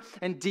deeper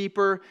and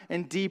deeper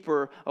and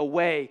deeper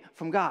away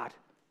from God.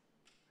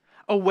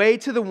 Away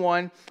to the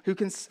one who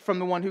can, from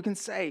the one who can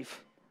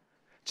save.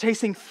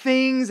 Chasing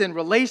things and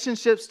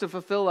relationships to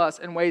fulfill us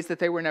in ways that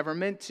they were never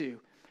meant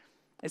to.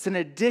 It's an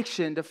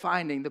addiction to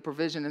finding the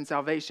provision and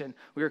salvation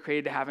we were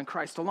created to have in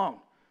Christ alone.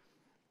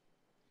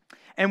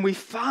 And we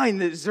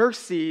find that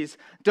Xerxes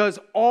does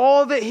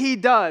all that he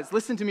does,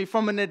 listen to me,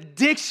 from an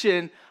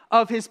addiction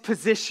of his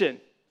position.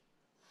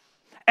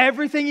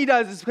 Everything he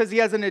does is because he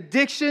has an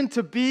addiction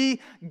to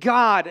be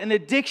God, an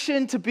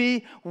addiction to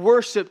be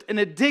worshiped, an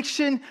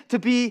addiction to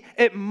be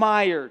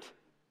admired.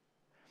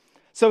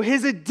 So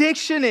his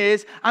addiction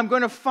is, I'm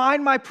going to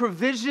find my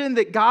provision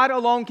that God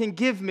alone can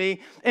give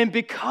me in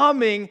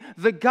becoming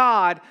the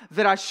God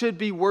that I should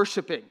be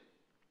worshiping.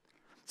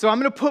 So I'm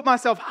going to put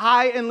myself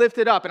high and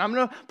lifted up, and I'm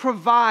going to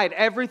provide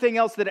everything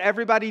else that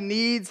everybody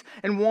needs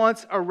and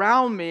wants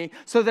around me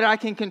so that I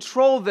can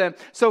control them.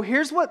 So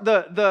here's what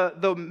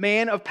the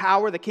man of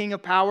power, the king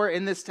of power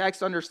in this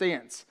text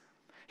understands.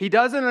 He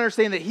doesn't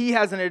understand that he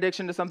has an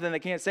addiction to something that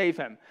can't save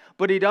him,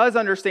 but he does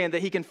understand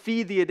that he can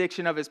feed the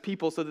addiction of his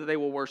people so that they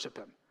will worship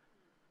him.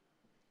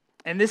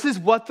 And this is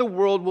what the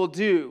world will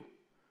do.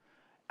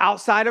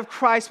 Outside of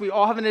Christ, we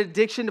all have an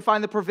addiction to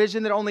find the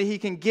provision that only he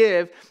can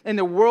give, and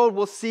the world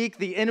will seek,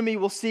 the enemy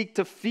will seek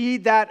to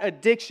feed that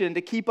addiction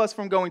to keep us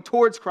from going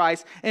towards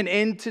Christ and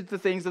into the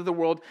things of the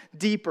world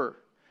deeper.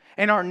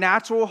 And our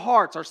natural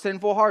hearts, our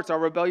sinful hearts, our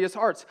rebellious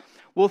hearts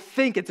will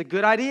think it's a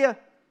good idea.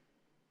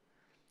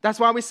 That's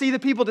why we see the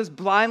people just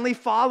blindly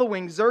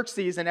following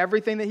Xerxes and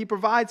everything that he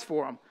provides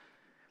for them,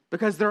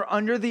 because they're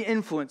under the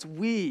influence.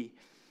 We,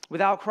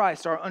 without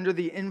Christ, are under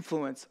the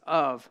influence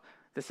of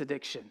this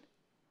addiction.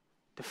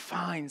 To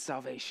find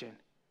salvation.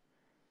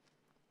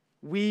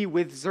 We,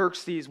 with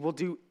Xerxes, will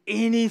do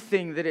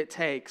anything that it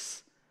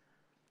takes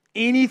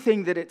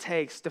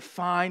to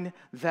find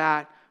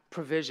that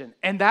provision.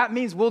 And that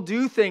means we'll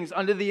do things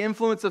under the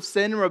influence of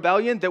sin and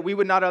rebellion that we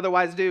would not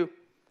otherwise do.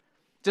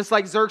 Just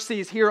like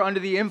Xerxes here under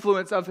the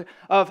influence of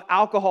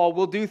alcohol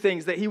will do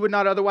things that he would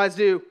not otherwise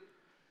do.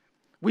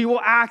 We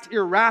will act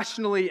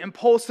irrationally,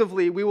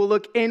 impulsively. We will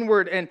look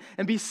inward and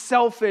be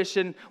selfish,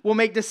 and we'll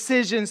make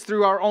decisions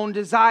through our own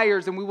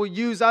desires, and we will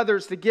use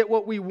others to get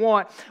what we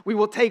want. We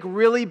will take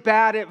really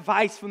bad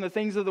advice from the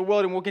things of the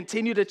world, and we'll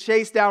continue to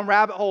chase down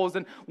rabbit holes,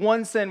 and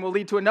one sin will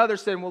lead to another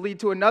sin, will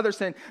lead to another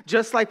sin.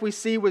 Just like we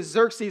see with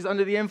Xerxes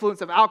under the influence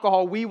of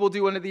alcohol, we will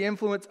do under the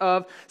influence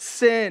of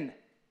sin.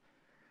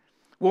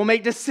 We'll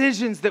make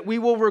decisions that we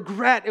will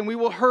regret, and we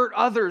will hurt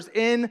others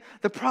in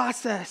the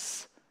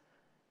process.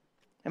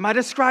 Am I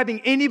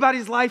describing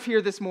anybody's life here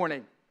this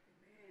morning?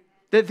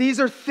 That these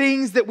are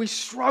things that we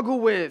struggle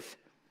with.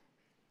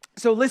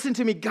 So listen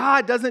to me.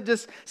 God doesn't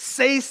just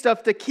say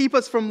stuff to keep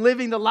us from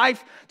living the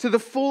life to the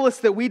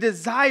fullest that we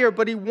desire,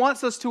 but he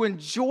wants us to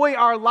enjoy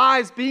our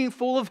lives being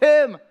full of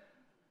him.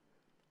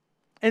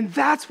 And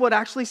that's what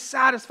actually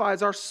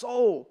satisfies our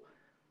soul.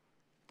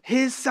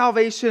 His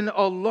salvation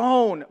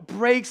alone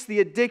breaks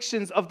the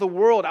addictions of the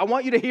world. I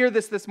want you to hear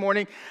this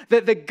morning,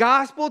 that the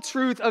gospel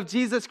truth of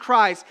Jesus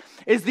Christ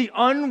is the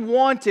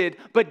unwanted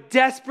but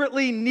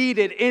desperately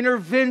needed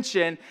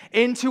intervention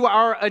into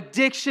our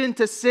addiction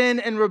to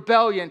sin and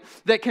rebellion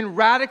that can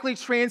radically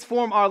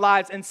transform our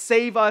lives and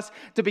save us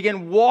to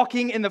begin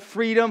walking in the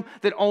freedom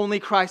that only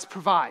Christ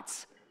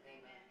provides.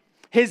 Amen.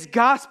 His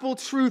gospel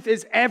truth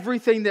is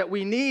everything that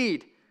we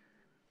need.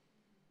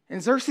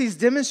 And Xerxes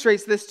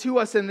demonstrates this to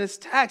us in this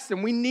text,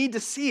 and we need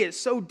to see it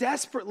so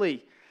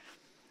desperately.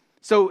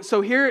 So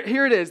here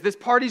it is. This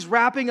party's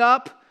wrapping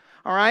up,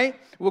 all right?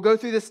 We'll go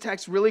through this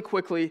text really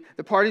quickly.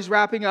 The party's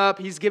wrapping up.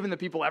 He's given the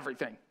people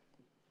everything.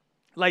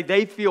 Like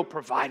they feel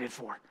provided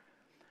for.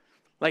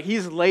 Like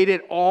he's laid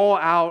it all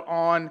out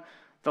on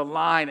the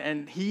line,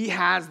 and he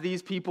has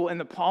these people in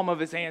the palm of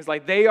his hands.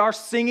 Like they are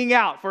singing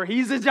out, for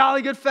he's a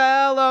jolly good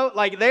fellow.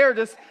 Like they're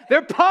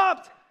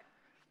pumped.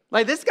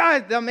 Like this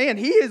guy, man,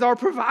 he is our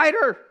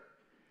provider.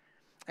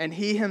 And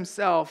he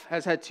himself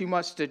has had too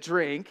much to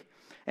drink.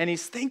 And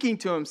he's thinking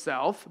to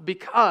himself,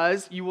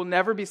 because you will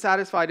never be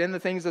satisfied in the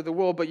things of the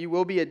world, but you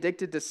will be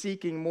addicted to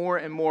seeking more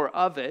and more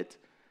of it.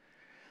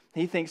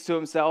 He thinks to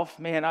himself,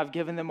 man, I've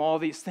given them all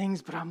these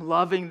things, but I'm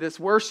loving this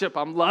worship.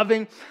 I'm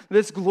loving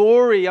this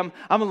glory. I'm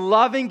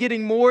loving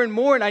getting more and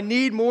more, and I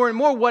need more and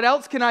more. What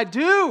else can I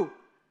do?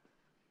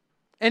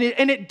 And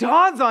it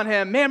dawns on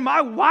him, man,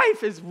 my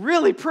wife is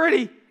really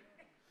pretty.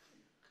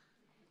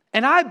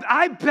 And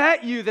I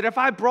bet you that if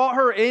I brought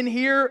her in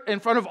here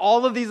in front of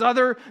all of these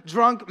other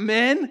drunk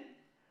men,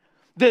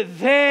 that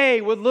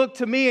they would look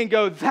to me and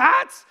go,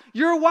 that's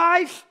your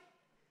wife?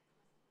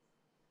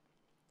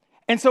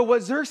 And so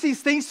what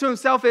Xerxes thinks to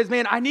himself is,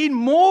 man, I need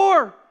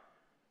more.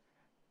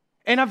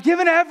 And I've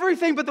given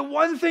everything, but the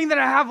one thing that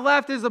I have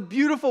left is a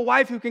beautiful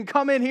wife who can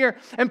come in here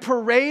and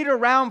parade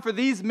around for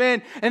these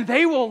men, and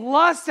they will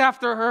lust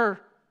after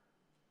her.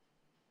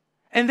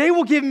 And they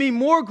will give me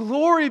more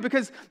glory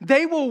because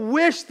they will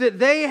wish that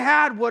they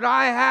had what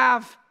I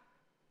have.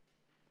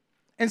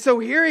 And so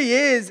here he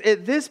is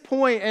at this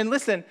point. And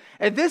listen,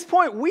 at this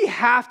point, we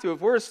have to, if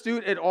we're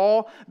astute at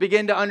all,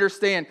 begin to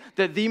understand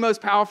that the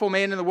most powerful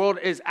man in the world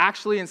is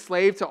actually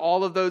enslaved to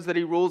all of those that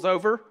he rules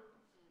over.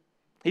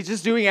 He's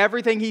just doing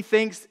everything he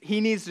thinks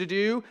he needs to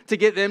do to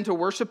get them to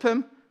worship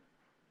him.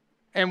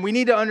 And we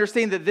need to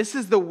understand that this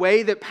is the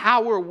way that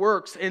power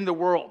works in the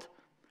world.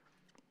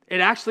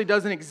 It actually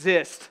doesn't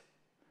exist.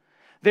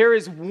 There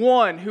is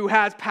one who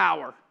has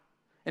power,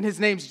 and his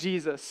name's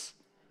Jesus.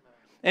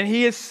 And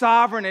he is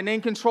sovereign and in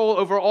control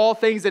over all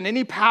things. And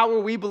any power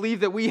we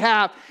believe that we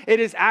have, it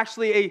is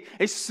actually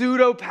a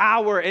pseudo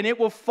power, and it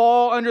will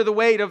fall under the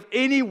weight of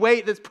any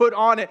weight that's put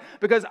on it,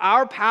 because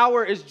our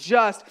power is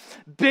just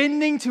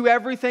bending to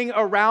everything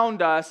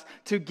around us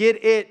to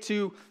get it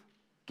to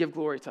give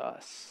glory to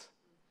us,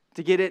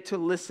 to get it to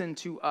listen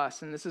to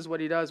us. And this is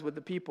what he does with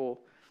the people.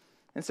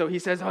 And so he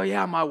says, oh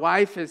yeah, my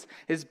wife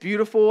is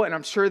beautiful, and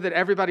I'm sure that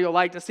everybody will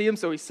like to see him.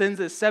 So he sends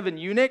his 7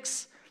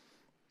 eunuchs.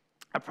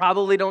 I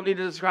probably don't need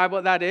to describe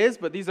what that is,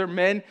 but these are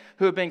men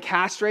who have been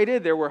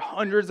castrated. There were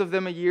hundreds of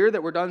them a year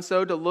that were done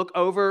so to look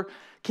over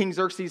King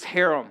Xerxes'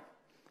 harem.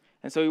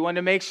 And so he wanted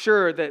to make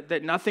sure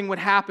that nothing would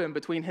happen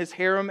between his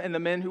harem and the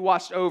men who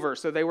watched over.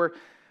 So they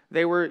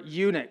were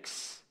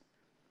eunuchs.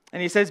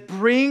 And he says,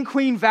 bring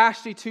Queen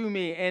Vashti to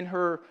me in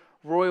her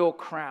royal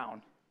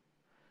crown.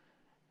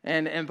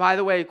 And by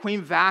the way,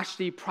 Queen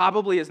Vashti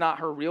probably is not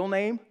her real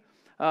name.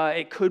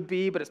 It could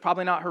be, but it's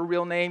probably not her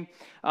real name.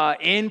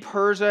 In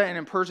Persia and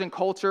in Persian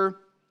culture,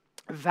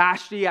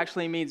 Vashti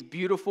actually means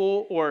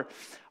beautiful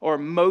or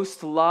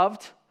most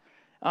loved,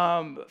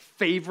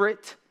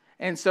 favorite.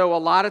 And so a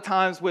lot of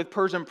times with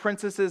Persian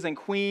princesses and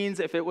queens,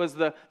 if it was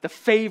the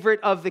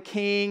favorite of the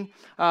king,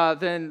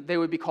 then they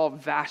would be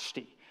called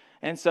Vashti.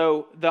 And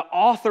so the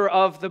author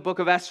of the book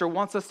of Esther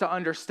wants us to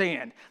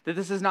understand that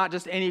this is not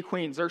just any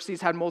queen.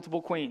 Xerxes had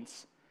multiple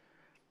queens,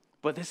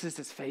 but this is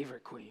his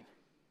favorite queen.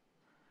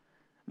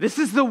 This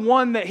is the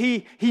one that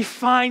he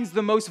finds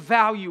the most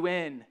value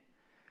in.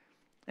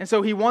 And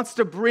so he wants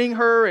to bring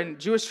her, and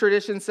Jewish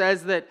tradition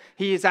says that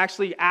he is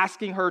actually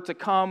asking her to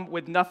come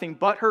with nothing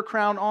but her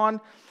crown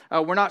on.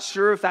 We're not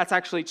sure if that's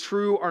actually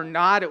true or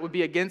not. It would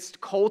be against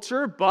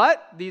culture,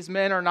 but these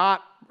men are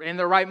not in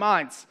their right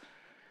minds.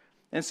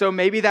 And so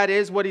maybe that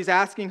is what he's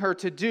asking her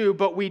to do,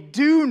 but we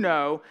do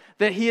know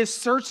that he is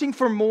searching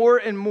for more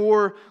and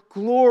more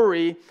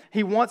glory.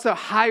 He wants a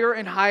higher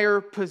and higher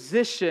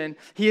position.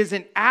 He is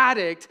an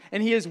addict,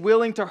 and he is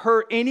willing to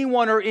hurt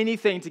anyone or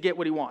anything to get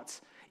what he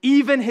wants,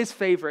 even his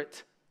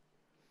favorite,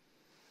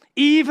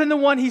 even the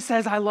one he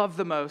says, I love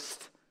the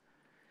most.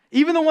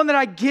 Even the one that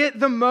I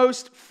get the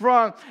most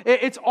from.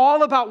 It's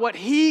all about what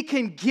he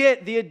can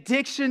get, the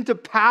addiction to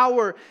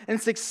power and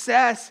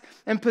success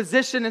and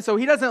position. And so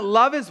he doesn't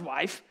love his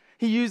wife.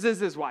 He uses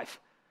his wife.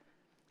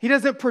 He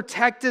doesn't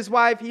protect his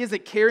wife. He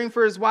isn't caring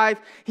for his wife.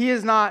 He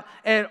is not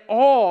at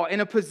all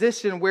in a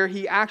position where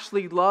he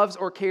actually loves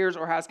or cares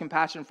or has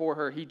compassion for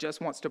her. He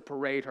just wants to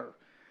parade her.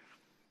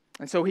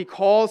 And so he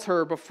calls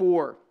her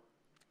before.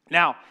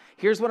 Now,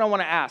 here's what I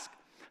want to ask.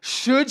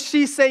 Should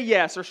she say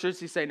yes or should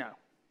she say no?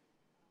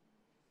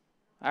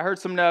 I heard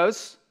some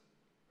no's.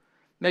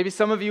 Maybe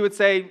some of you would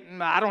say,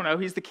 I don't know,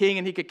 he's the king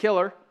and he could kill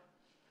her.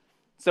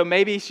 So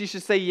maybe she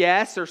should say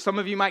yes, or some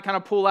of you might kind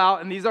of pull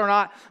out, and these are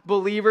not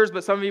believers,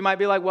 but some of you might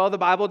be like, well, the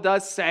Bible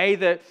does say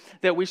that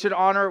I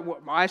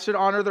should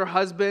honor their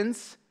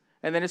husbands.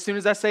 And then as soon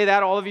as I say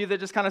that, all of you that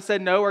just kind of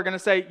said no are going to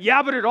say,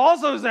 yeah, but it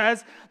also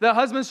says that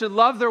husbands should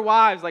love their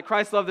wives like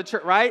Christ loved the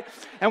church, right?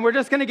 And we're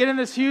just going to get in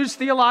this huge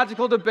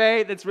theological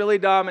debate that's really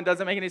dumb and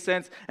doesn't make any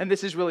sense, and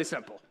this is really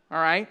simple,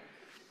 all right?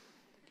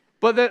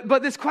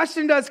 But this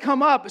question does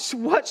come up.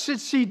 What should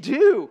she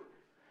do?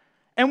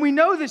 And we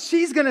know that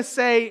she's going to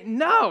say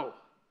no.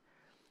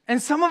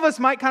 And some of us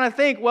might kind of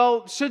think,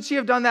 well, should she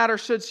have done that or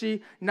should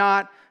she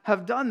not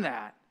have done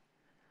that?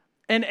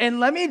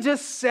 And let me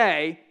just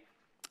say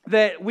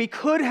that we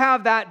could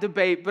have that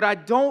debate, but I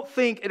don't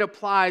think it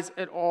applies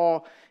at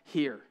all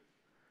here.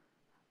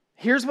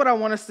 Here's what I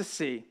want us to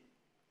see.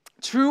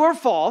 True or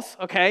false,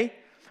 okay?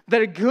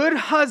 That a good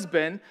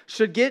husband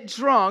should get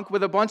drunk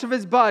with a bunch of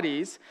his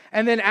buddies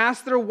and then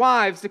ask their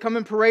wives to come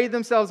and parade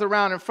themselves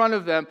around in front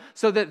of them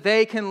so that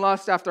they can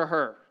lust after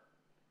her.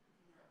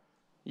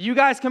 You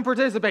guys can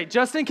participate,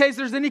 just in case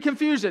there's any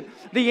confusion.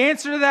 The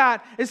answer to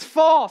that is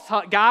false.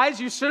 Guys,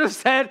 you should have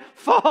said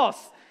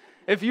false.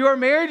 If you are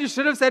married, you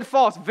should have said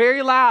false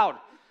very loud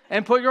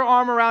and put your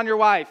arm around your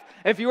wife.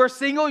 If you are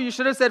single, you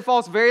should have said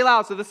false very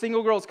loud so the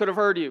single girls could have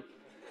heard you.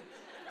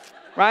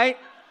 Right?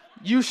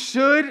 You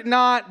should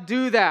not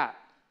do that.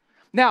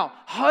 Now,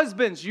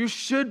 husbands, you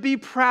should be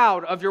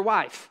proud of your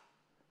wife.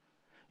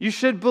 You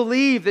should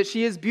believe that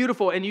she is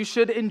beautiful and you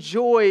should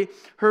enjoy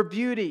her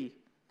beauty.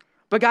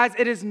 But guys,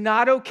 it is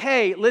not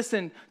okay,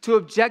 listen, to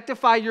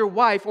objectify your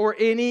wife or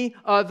any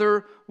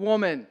other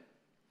woman.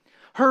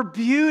 Her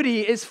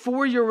beauty is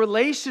for your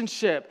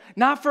relationship,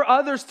 not for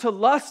others to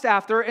lust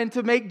after and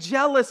to make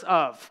jealous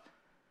of.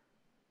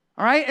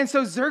 All right? And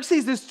so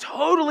Xerxes is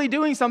totally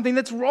doing something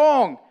that's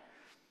wrong.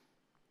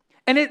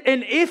 And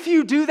if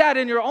you do that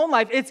in your own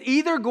life, it's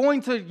either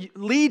going to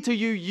lead to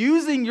you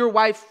using your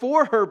wife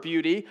for her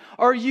beauty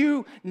or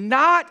you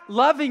not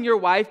loving your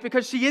wife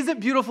because she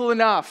isn't beautiful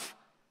enough.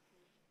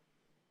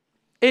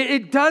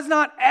 It does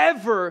not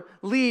ever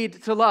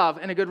lead to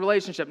love in a good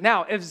relationship.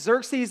 Now, if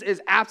Xerxes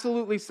is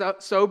absolutely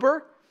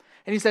sober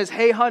and he says,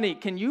 hey, honey,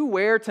 can you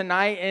wear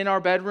tonight in our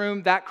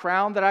bedroom that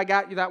crown that I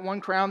got you, that one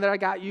crown that I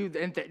got you,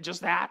 and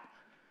just that?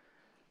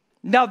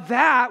 Now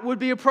that would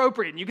be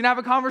appropriate. You can have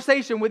a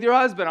conversation with your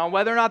husband on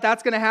whether or not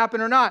that's going to happen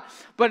or not,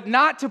 but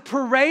not to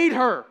parade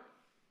her,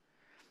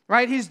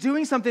 right? He's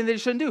doing something that he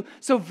shouldn't do.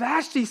 So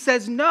Vashti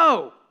says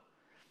no.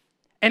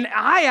 And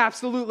I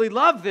absolutely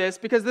love this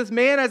because this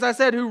man, as I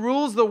said, who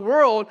rules the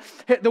world,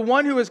 the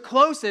one who is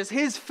closest,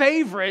 his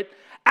favorite,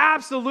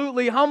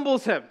 absolutely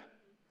humbles him.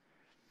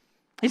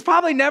 He's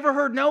probably never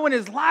heard no in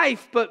his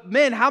life, but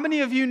men, how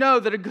many of you know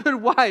that a good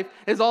wife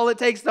is all it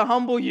takes to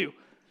humble you,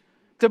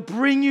 to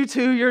bring you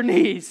to your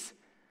knees,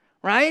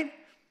 right?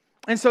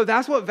 And so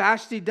that's what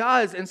Vashti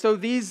does. And so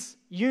these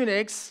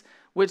eunuchs,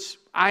 which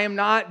I am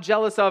not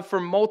jealous of for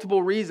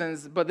multiple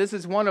reasons, but this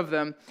is one of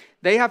them,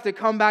 they have to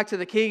come back to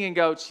the king and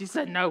go, she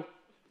said no.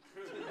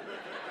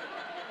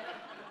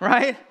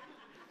 Right?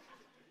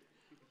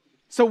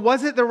 So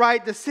was it the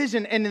right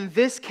decision? And in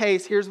this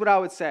case, here's what I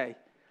would say.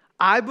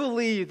 I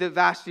believe that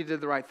Vashti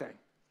did the right thing.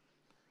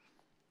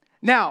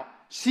 Now,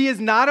 she is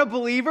not a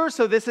believer,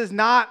 so this is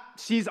not,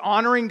 she's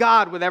honoring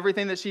God with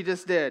everything that she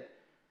just did.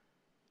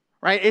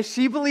 Right? If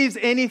she believes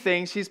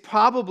anything, she's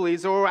probably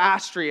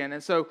Zoroastrian.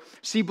 And so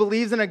she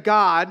believes in a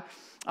God,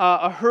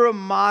 Ahura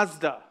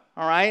Mazda.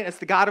 All right? It's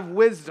the God of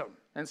wisdom.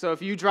 And so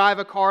if you drive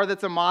a car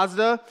that's a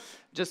Mazda,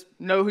 just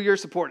know who you're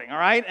supporting. All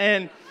right?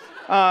 And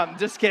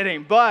just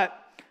kidding. But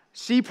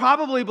she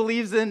probably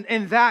believes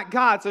in that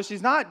God. So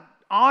she's not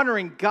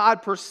honoring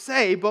God per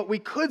se, but we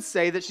could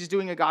say that she's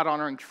doing a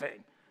God-honoring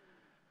thing.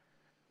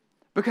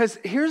 Because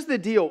here's the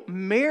deal.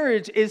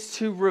 Marriage is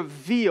to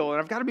reveal, and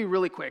I've got to be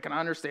really quick, and I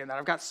understand that.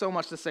 I've got so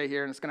much to say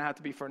here, and it's going to have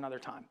to be for another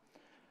time.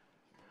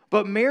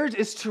 But marriage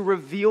is to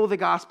reveal the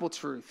gospel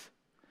truth.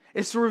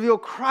 It's to reveal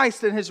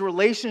Christ and his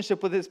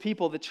relationship with his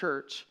people, the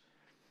church.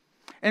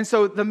 And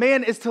so the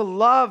man is to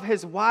love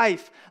his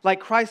wife like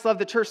Christ loved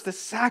the church, to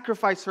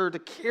sacrifice her, to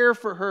care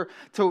for her,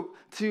 to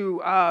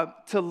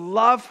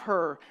love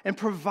her and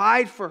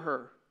provide for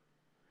her.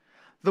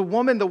 The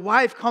woman, the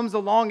wife, comes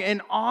along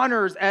and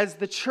honors as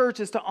the church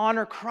is to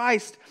honor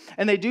Christ.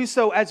 And they do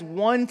so as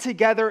one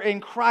together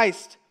in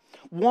Christ.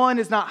 One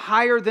is not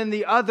higher than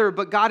the other,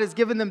 but God has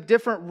given them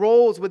different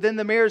roles within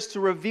the marriage to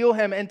reveal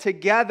him. And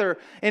together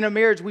in a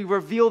marriage, we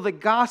reveal the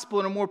gospel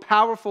in a more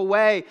powerful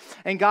way.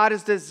 And God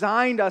has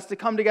designed us to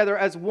come together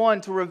as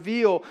one to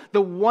reveal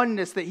the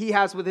oneness that he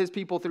has with his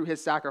people through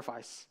his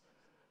sacrifice.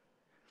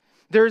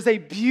 There's a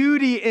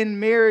beauty in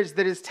marriage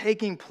that is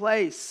taking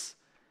place.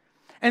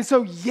 And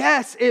so,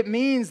 yes, it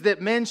means that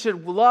men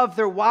should love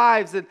their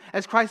wives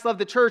as Christ loved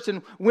the church,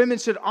 and women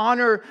should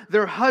honor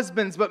their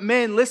husbands. But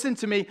men, listen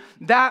to me,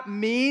 that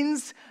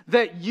means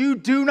that you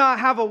do not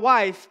have a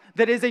wife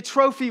that is a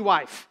trophy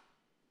wife.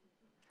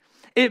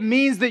 It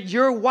means that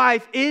your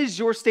wife is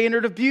your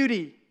standard of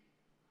beauty.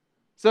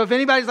 So if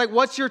anybody's like,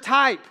 what's your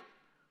type?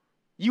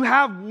 You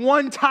have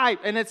one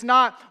type, and it's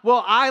not,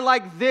 well, I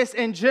like this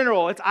in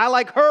general. It's I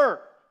like her.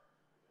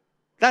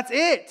 That's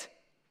it.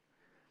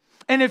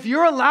 And if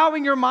you're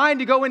allowing your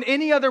mind to go in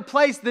any other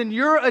place, then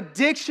your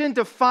addiction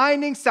to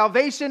finding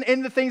salvation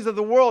in the things of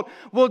the world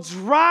will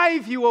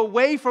drive you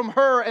away from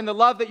her and the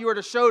love that you are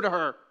to show to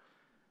her.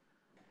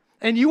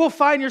 And you will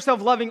find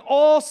yourself loving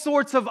all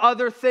sorts of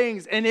other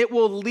things, and it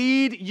will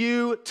lead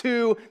you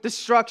to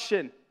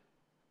destruction.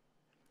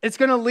 It's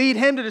going to lead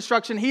him to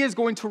destruction. He is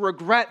going to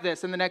regret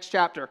this in the next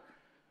chapter.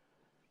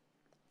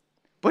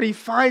 But he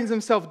finds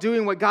himself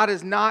doing what God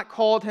has not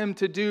called him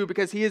to do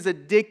because he is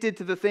addicted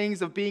to the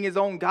things of being his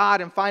own God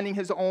and finding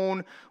his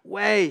own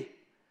way.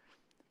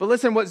 But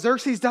listen, what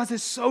Xerxes does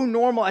is so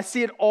normal. I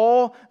see it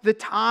all the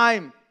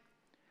time.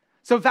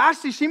 So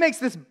Vashti, she makes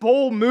this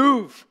bold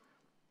move.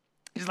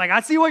 She's like, I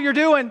see what you're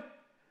doing.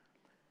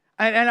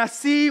 And I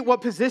see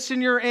what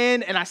position you're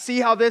in. And I see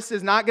how this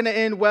is not going to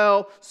end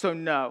well. So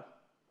no.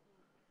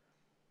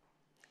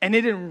 And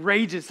it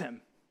enrages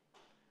him.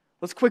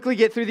 Let's quickly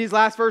get through these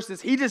last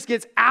verses. He just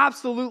gets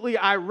absolutely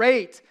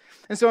irate.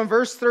 And so in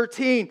verse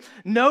 13,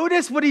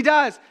 notice what he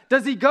does.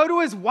 Does he go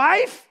to his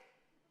wife?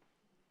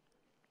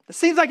 It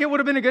seems like it would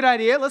have been a good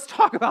idea. Let's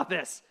talk about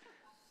this.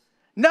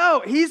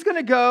 No, he's going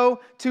to go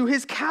to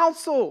his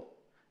counsel,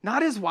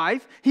 not his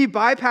wife. He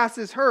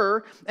bypasses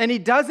her, and he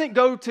doesn't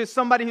go to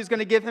somebody who's going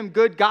to give him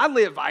good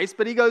godly advice,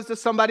 but he goes to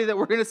somebody that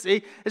we're going to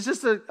see. It's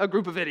just a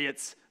group of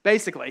idiots,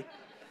 basically.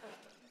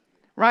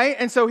 Right?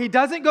 And so he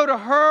doesn't go to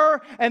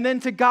her and then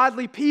to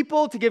godly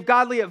people to give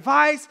godly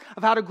advice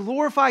of how to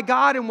glorify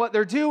God and what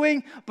they're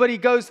doing. But he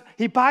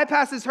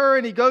bypasses her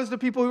and he goes to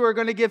people who are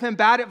going to give him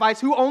bad advice,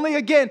 who only,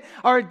 again,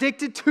 are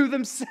addicted to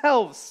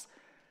themselves.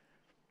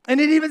 And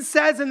it even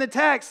says in the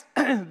text,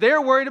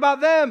 they're worried about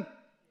them.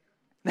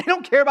 They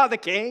don't care about the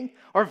king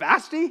or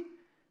Vashti.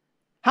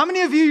 How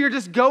many of you, you're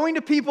just going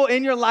to people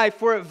in your life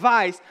for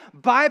advice,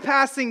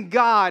 bypassing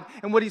God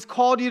and what he's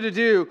called you to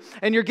do,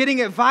 and you're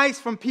getting advice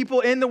from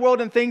people in the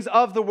world and things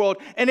of the world,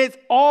 and it's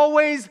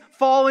always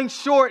falling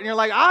short, and you're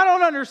like, I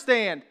don't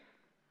understand.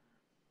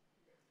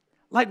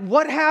 Like,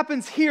 what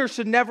happens here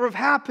should never have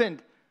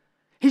happened.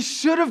 He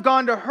should have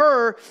gone to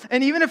her,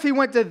 and even if he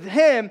went to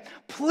him,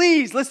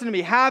 please, listen to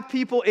me, have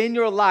people in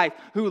your life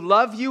who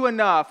love you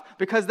enough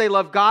because they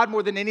love God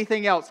more than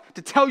anything else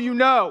to tell you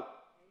no.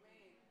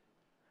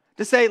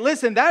 to say,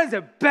 listen, that is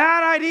a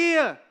bad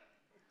idea.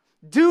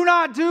 Do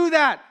not do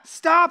that.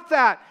 Stop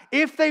that.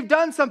 If they've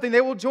done something, they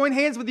will join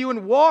hands with you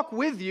and walk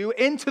with you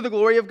into the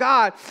glory of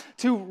God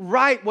to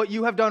right what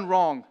you have done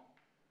wrong.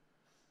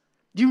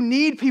 You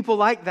need people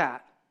like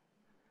that.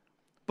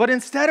 But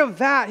instead of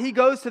that, he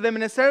goes to them,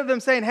 and instead of them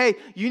saying, hey,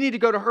 you need to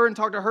go to her and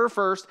talk to her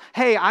first.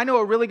 Hey, I know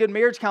a really good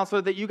marriage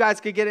counselor that you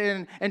guys could get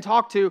in and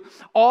talk to.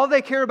 All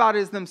they care about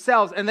is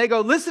themselves. And they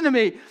go, listen to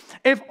me.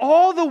 If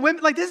all the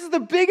women, like this is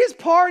the biggest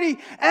party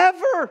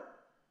ever.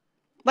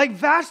 Like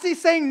Vashti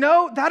saying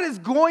no, that is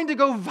going to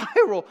go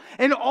viral.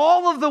 And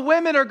all of the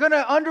women are going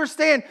to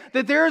understand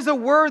that there is a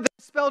word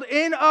that's spelled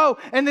N-O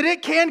and that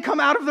it can come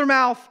out of their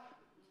mouth.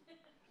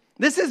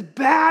 This is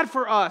bad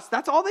for us.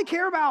 That's all they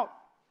care about.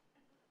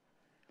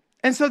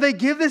 And so they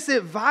give this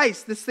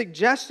advice, this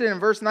suggestion in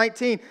verse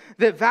 19,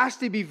 that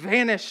Vashti be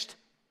vanished.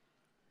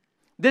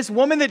 This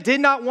woman that did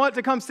not want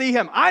to come see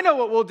him. I know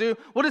what we'll do.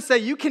 We'll just say,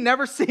 you can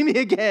never see me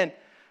again.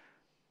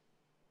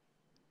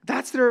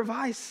 That's their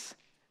advice.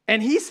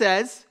 And he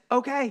says,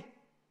 okay.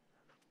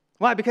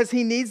 Why? Because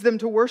he needs them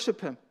to worship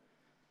him.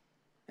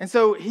 And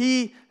so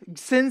he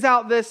sends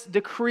out this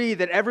decree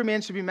that every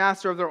man should be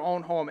master of their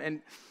own home.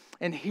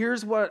 And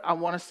here's what I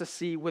want us to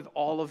see with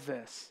all of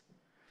this.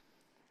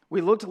 We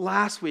looked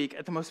last week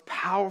at the most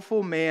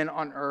powerful man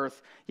on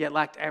earth, yet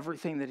lacked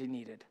everything that he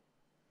needed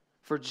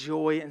for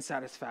joy and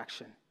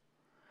satisfaction.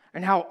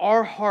 And how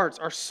our hearts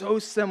are so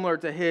similar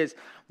to his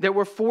that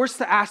we're forced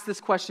to ask this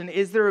question,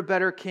 is there a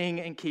better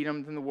king and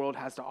kingdom than the world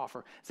has to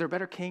offer? Is there a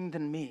better king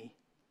than me?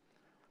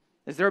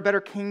 Is there a better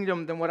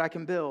kingdom than what I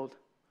can build?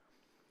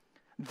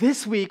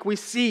 This week, we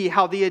see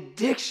how the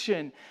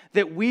addiction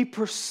that we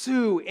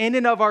pursue in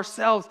and of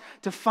ourselves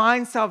to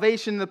find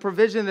salvation, the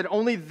provision that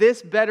only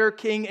this better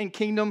king and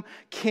kingdom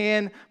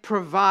can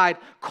provide,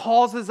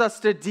 causes us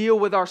to deal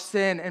with our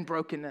sin and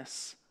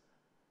brokenness.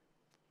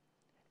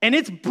 And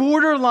it's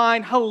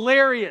borderline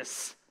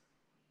hilarious.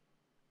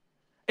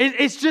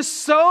 It's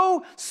just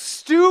so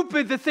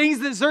stupid, the things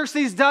that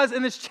Xerxes does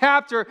in this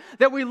chapter,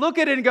 that we look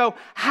at it and go,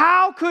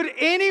 how could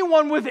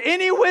anyone with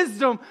any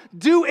wisdom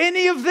do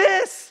any of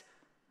this?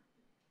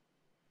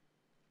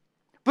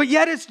 But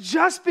yet it's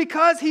just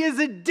because he is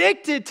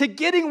addicted to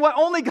getting what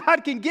only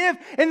God can give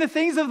in the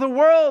things of the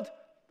world.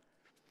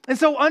 And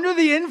so under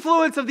the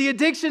influence of the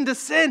addiction to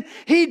sin,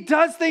 he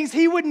does things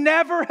he would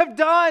never have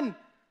done.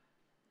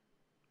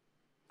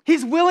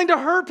 He's willing to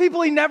hurt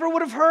people he never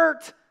would have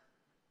hurt.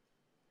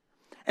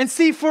 And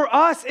see, for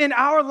us in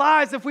our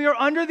lives, if we are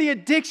under the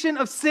addiction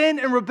of sin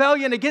and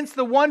rebellion against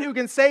the one who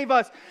can save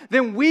us,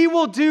 then we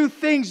will do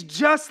things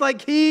just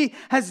like he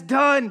has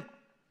done.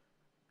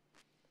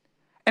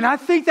 And I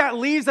think that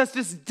leaves us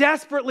just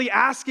desperately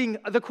asking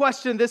the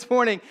question this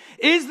morning,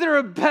 is there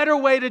a better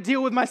way to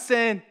deal with my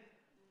sin?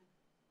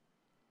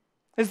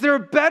 Is there a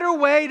better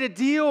way to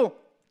deal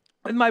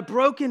with my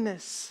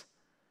brokenness?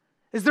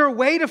 Is there a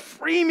way to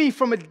free me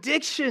from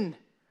addiction?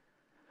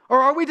 Or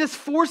are we just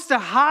forced to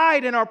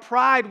hide in our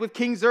pride with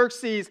King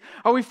Xerxes?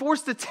 Are we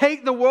forced to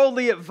take the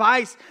worldly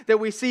advice that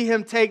we see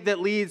him take that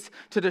leads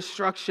to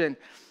destruction?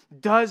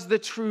 Does the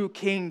true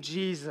King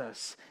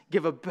Jesus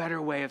give a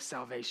better way of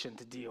salvation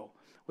to deal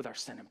with our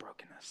sin and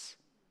brokenness?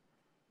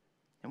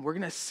 And we're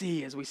going to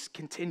see as we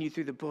continue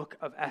through the book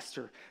of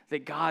Esther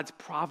that God's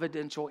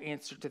providential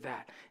answer to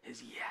that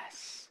is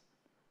yes.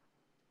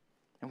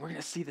 And we're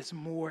going to see this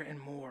more and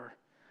more.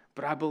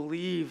 But I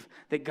believe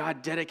that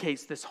God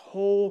dedicates this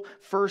whole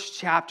first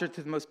chapter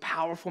to the most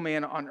powerful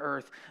man on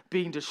earth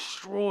being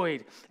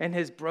destroyed in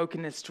his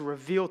brokenness to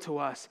reveal to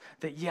us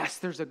that yes,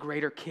 there's a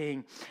greater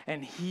king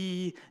and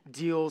he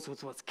deals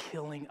with what's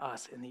killing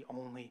us in the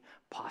only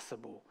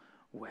possible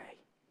way.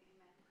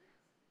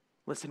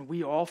 Listen,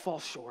 we all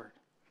fall short.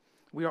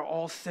 We are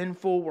all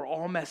sinful. We're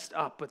all messed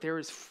up, but there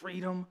is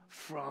freedom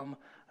from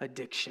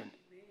addiction.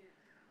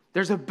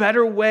 There's a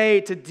better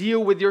way to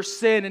deal with your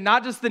sin, and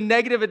not just the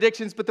negative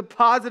addictions, but the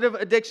positive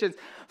addictions.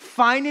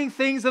 Finding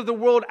things of the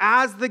world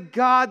as the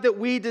God that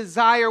we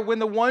desire when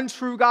the one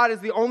true God is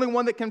the only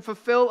one that can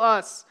fulfill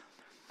us.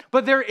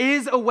 But there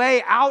is a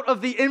way out of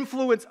the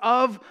influence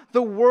of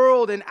the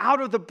world and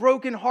out of the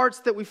broken hearts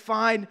that we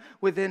find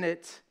within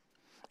it.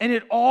 And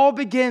it all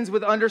begins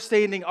with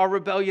understanding our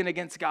rebellion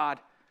against God.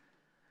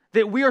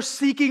 That we are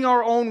seeking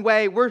our own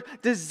way. We're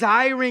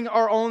desiring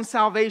our own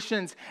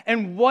salvations.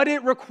 And what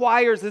it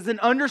requires is an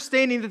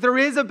understanding that there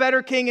is a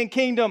better king and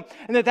kingdom.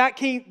 And that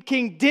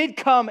king did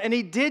come and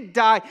he did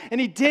die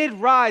and he did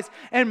rise.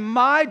 And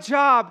my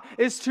job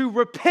is to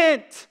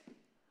repent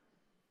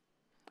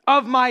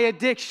of my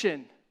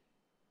addiction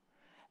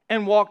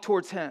and walk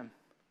towards him.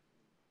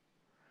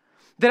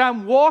 That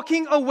I'm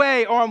walking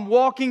away or I'm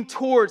walking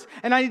towards,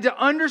 and I need to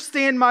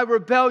understand my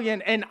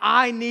rebellion and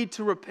I need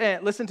to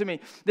repent. Listen to me.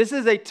 This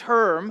is a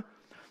term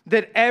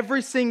that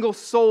every single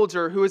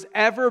soldier who has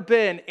ever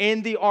been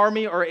in the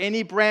army or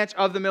any branch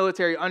of the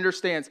military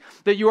understands.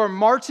 That you are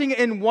marching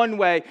in one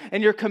way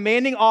and your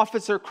commanding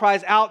officer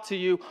cries out to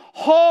you,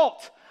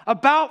 halt,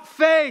 about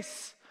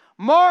face,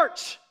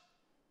 march.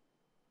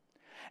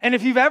 And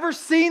if you've ever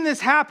seen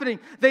this happening,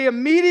 they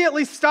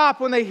immediately stop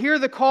when they hear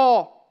the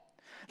call.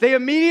 They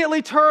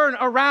immediately turn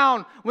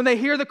around when they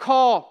hear the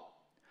call.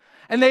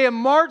 And they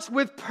march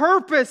with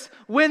purpose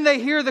when they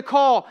hear the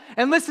call.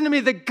 And listen to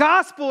me, the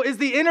gospel is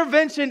the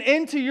intervention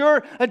into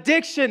your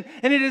addiction.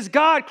 And it is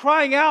God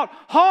crying out,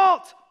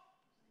 halt!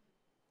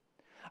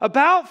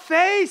 About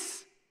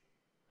face.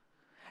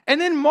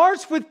 And then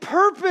march with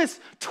purpose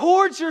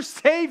towards your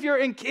Savior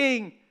and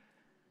King.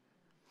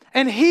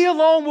 And He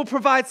alone will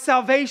provide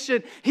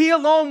salvation. He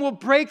alone will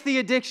break the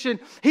addiction.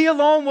 He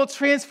alone will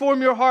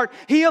transform your heart.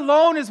 He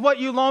alone is what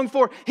you long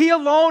for. He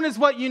alone is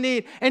what you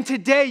need. And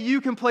today you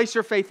can place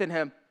your faith in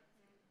Him.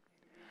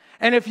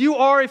 And if you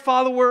are a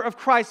follower of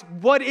Christ,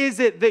 what is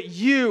it that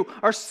you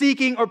are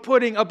seeking or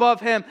putting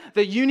above Him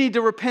that you need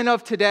to repent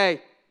of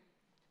today?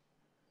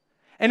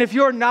 And if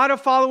you're not a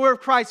follower of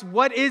Christ,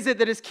 what is it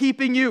that is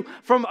keeping you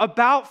from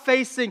about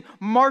facing,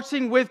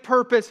 marching with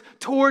purpose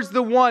towards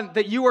the one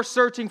that you are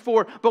searching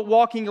for but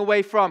walking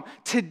away from?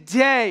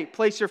 Today,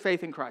 place your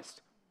faith in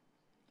Christ.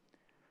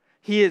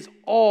 He is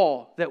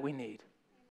all that we need.